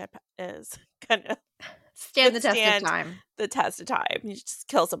relationship is gonna stand the test of withstand time. the test of time. You just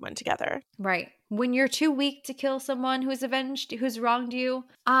kill someone together. Right. When you're too weak to kill someone who's avenged, who's wronged you,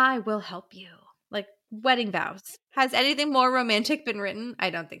 I will help you. Like wedding vows. Has anything more romantic been written? I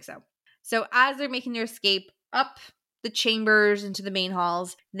don't think so. So as they're making their escape up the chambers into the main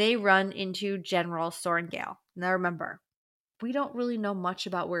halls, they run into General Sorengale. Now remember, we don't really know much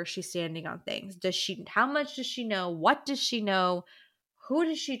about where she's standing on things. How much does she know? What does she know? Who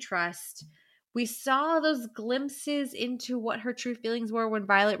does she trust? We saw those glimpses into what her true feelings were when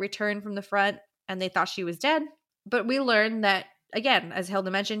Violet returned from the front and they thought she was dead. But we learned that, again, as Hilda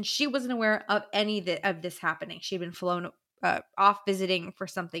mentioned, she wasn't aware of any of this happening. She'd been flown off visiting for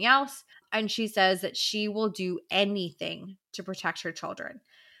something else. And she says that she will do anything to protect her children.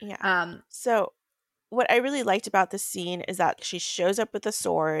 Yeah. Um, So what I really liked about this scene is that she shows up with a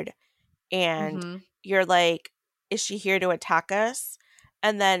sword and mhm. you're like, is she here to attack us?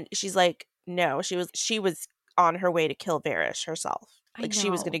 And then she's like, no, she was on her way to kill Varish herself. I Like she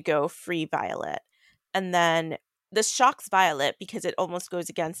was know. gonna go free Violet. And then this shocks Violet because it almost goes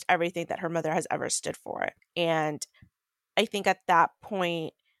against everything that her mother has ever stood for. And I think at that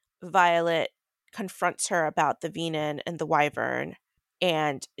point, Violet confronts her about the Venin and the Wyvern.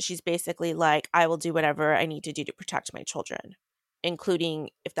 And she's basically like, I will do whatever I need to do to protect my children, including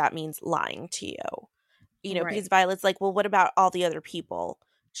if that means lying to you. You know, Right. because Violet's like, well, what about all the other people?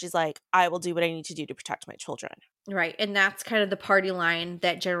 She's like, I will do what I need to do to protect my children. Right. And that's kind of the party line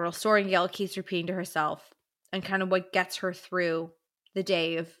that General Sorengale keeps repeating to herself and kind of what gets her through the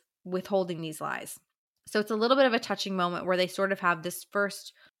day of withholding these lies. So it's a little bit of a touching moment where they sort of have this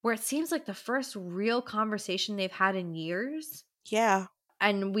first, where it seems like the first real conversation they've had in years. Yeah.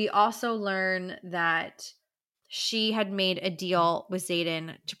 And we also learn that she had made a deal with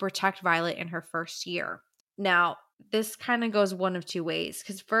Xaden to protect Violet in her first year. Now, this kind of goes one of two ways.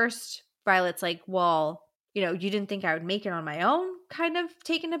 Because first, Violet's like, well, you didn't think I would make it on my own, kind of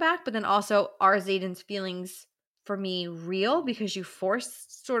taken aback. But then also, are Xaden's feelings for me real because you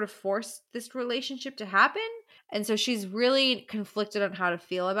sort of forced this relationship to happen? And so she's really conflicted on how to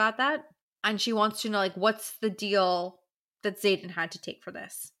feel about that. And she wants to know, like, what's the deal that Xaden had to take for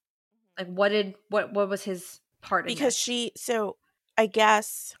this? Like, what was his part in Because this? so I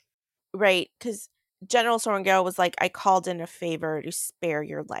guess, right, because General Sorengale was like, I called in a favor to spare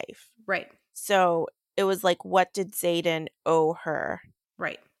your life. Right. So it was like, what did Xaden owe her?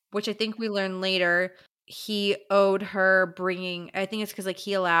 Right. Which I think we learn later he owed her bringing, I think it's because like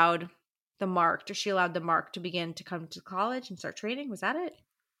he allowed the marked or she allowed the mark to begin to come to college and start training. Was that it?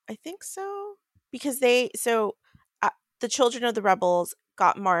 I think so. Because uh, the children of the rebels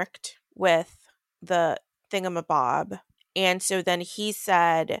got marked with the thingamabob. And so then he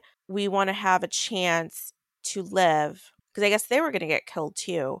said, we want to have a chance to live. Because I guess they were going to get killed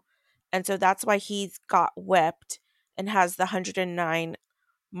too. And so that's why he's got whipped and has the 109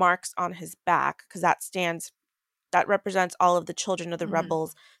 marks on his back. Because that represents all of the children of the Mhm.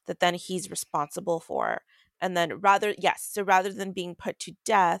 rebels that then he's responsible for. And then rather than being put to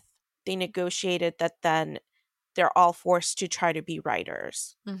death, they negotiated that then they're all forced to try to be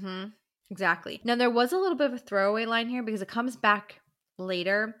writers. Mm-hmm. Exactly. Now, there was a little bit of a throwaway line here because it comes back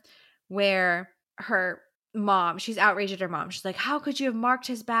later where her mom. She's outraged at her mom. She's like, how could you have marked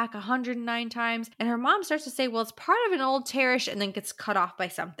his back 109 times? And her mom starts to say, well, it's part of an old Terish, and then gets cut off by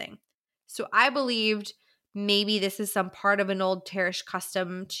something. So I believed maybe this is some part of an old Terish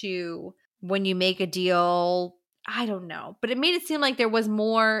custom to when you make a deal. I don't know. But it made it seem like it was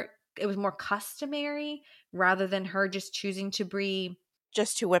more customary rather than her just choosing to be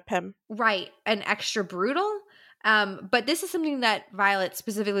Just to whip him. right and extra brutal. But this is something that Violet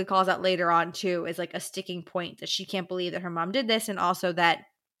specifically calls out later on too, is like a sticking point that she can't believe that her mom did this, and also that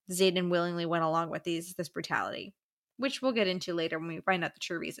Xaden willingly went along with this brutality, which we'll get into later when we find out the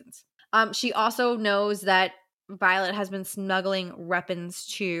true reasons. She also knows that Violet has been smuggling weapons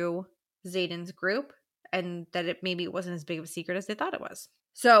to Xaden's group, and that maybe it wasn't as big of a secret as they thought it was.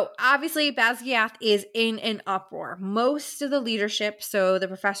 So obviously Basgiath is in an uproar. Most of the leadership, so the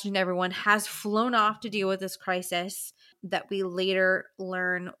professors and everyone, has flown off to deal with this crisis that we later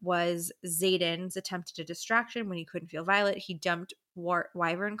learn was Xaden's attempt at a distraction. When he couldn't feel Violet, he dumped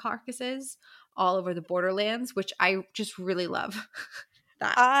wyvern carcasses all over the borderlands, which I just really love.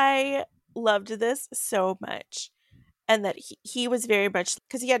 That I loved this so much. And that he was very much,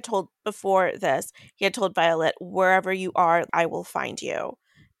 because he had told before this, he had told Violet, wherever you are, I will find you.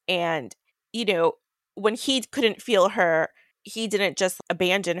 And, when he couldn't feel her, he didn't just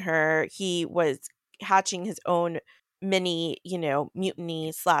abandon her. He was hatching his own mini,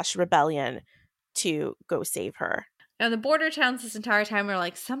 mutiny / rebellion to go save her. Now, the border towns this entire time are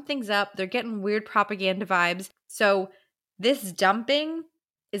like, something's up. They're getting weird propaganda vibes. So this dumping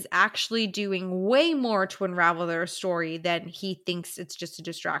is actually doing way more to unravel their story than he thinks it's just a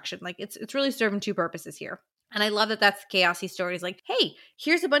distraction. Like, it's really serving two purposes here. And I love that that's the chaosy story. Is like, hey,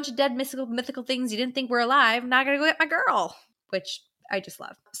 here's a bunch of dead mythical things you didn't think were alive. Now I gotta go get my girl, which I just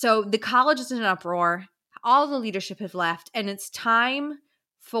love. So the college is in an uproar. All the leadership have left, and it's time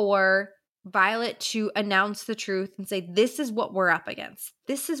for Violet to announce the truth and say, this is what we're up against.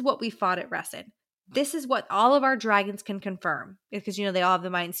 This is what we fought at Resin. This is what all of our dragons can confirm. Because, they all have the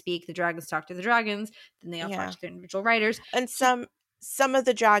mind speak. The dragons talk to the dragons. Then they all talk to their individual writers. And some of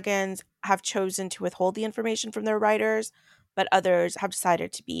the dragons have chosen to withhold the information from their writers, but others have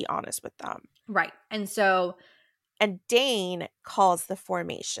decided to be honest with them. Right. And Dane calls the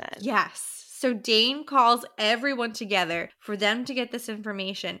formation. Yes. So Dane calls everyone together for them to get this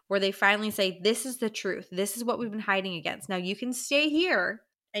information where they finally say, this is the truth. This is what we've been hiding against. Now you can stay here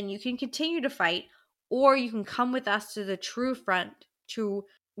and you can continue to fight, or you can come with us to the true front to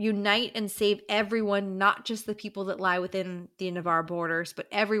unite and save everyone, not just the people that lie within the Navarre borders, but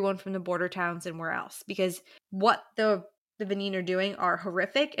everyone from the border towns and where else. Because what the Vanine are doing are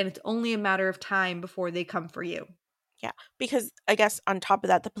horrific, and it's only a matter of time before they come for you. Yeah, because I guess on top of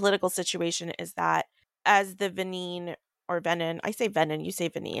that, the political situation is that as the Vanine or Venin, I say Venin, you say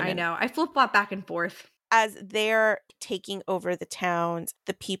Vanine. I know. I flip-flop back and forth. As they're taking over the towns,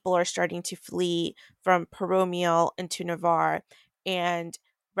 the people are starting to flee from Paromiel into Navarre, and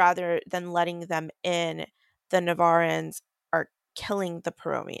rather than letting them in, the Navarrans are killing the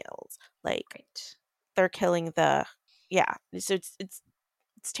Paromiels. Like, right. They're killing so it's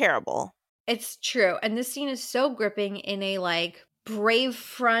terrible. It's true. And this scene is so gripping in a brave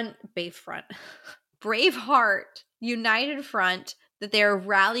heart, united front, that they're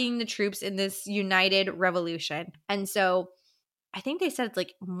rallying the troops in this united revolution. And so I think they said it's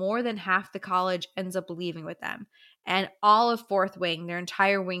like more than half the college ends up leaving with them. And all of Fourth Wing, their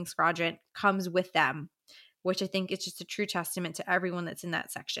entire wing squadron, comes with them, which I think is just a true testament to everyone that's in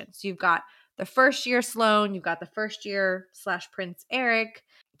that section. So you've got the first year Sloane, you've got the first year / Prince Eric.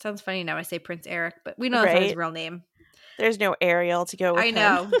 It sounds funny now I say Prince Eric, but we know that's not his real name. There's no Ariel to go with him. I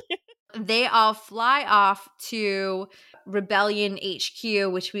know. They all fly off to Rebellion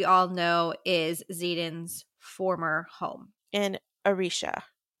HQ, which we all know is Xaden's former home. In Arisha.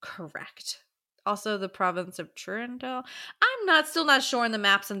 Correct. Also the province of Turandal. I'm still not sure on the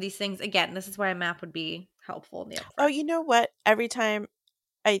maps on these things. Again, this is why a map would be helpful in the upfront. Oh, you know what? Every time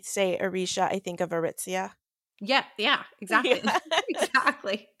I say Arisha, I think of Aritzia. Yeah, exactly. Yeah.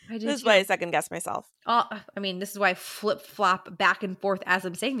 Exactly. This is why I second guess myself. This is why I flip-flop back and forth as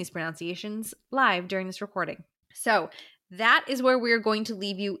I'm saying these pronunciations live during this recording. So that is where we're going to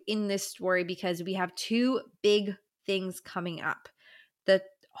leave you in this story, because we have two big things coming up. The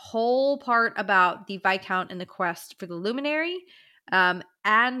whole part about the Viscount and the quest for the Luminary, and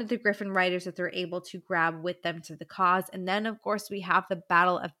the Griffin riders that they're able to grab with them to the cause. And then, of course, we have the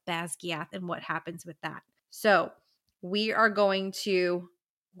Battle of Basgiath and what happens with that. So we are going to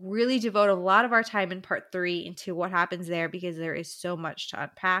really devote a lot of our time in part 3 into what happens there, because there is so much to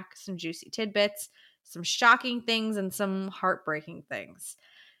unpack, some juicy tidbits, some shocking things, and some heartbreaking things.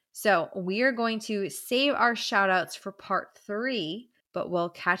 So we are going to save our shout outs for part 3, but we'll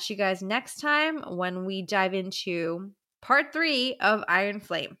catch you guys next time when we dive into part 3 of Iron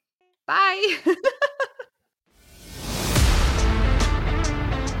Flame. Bye.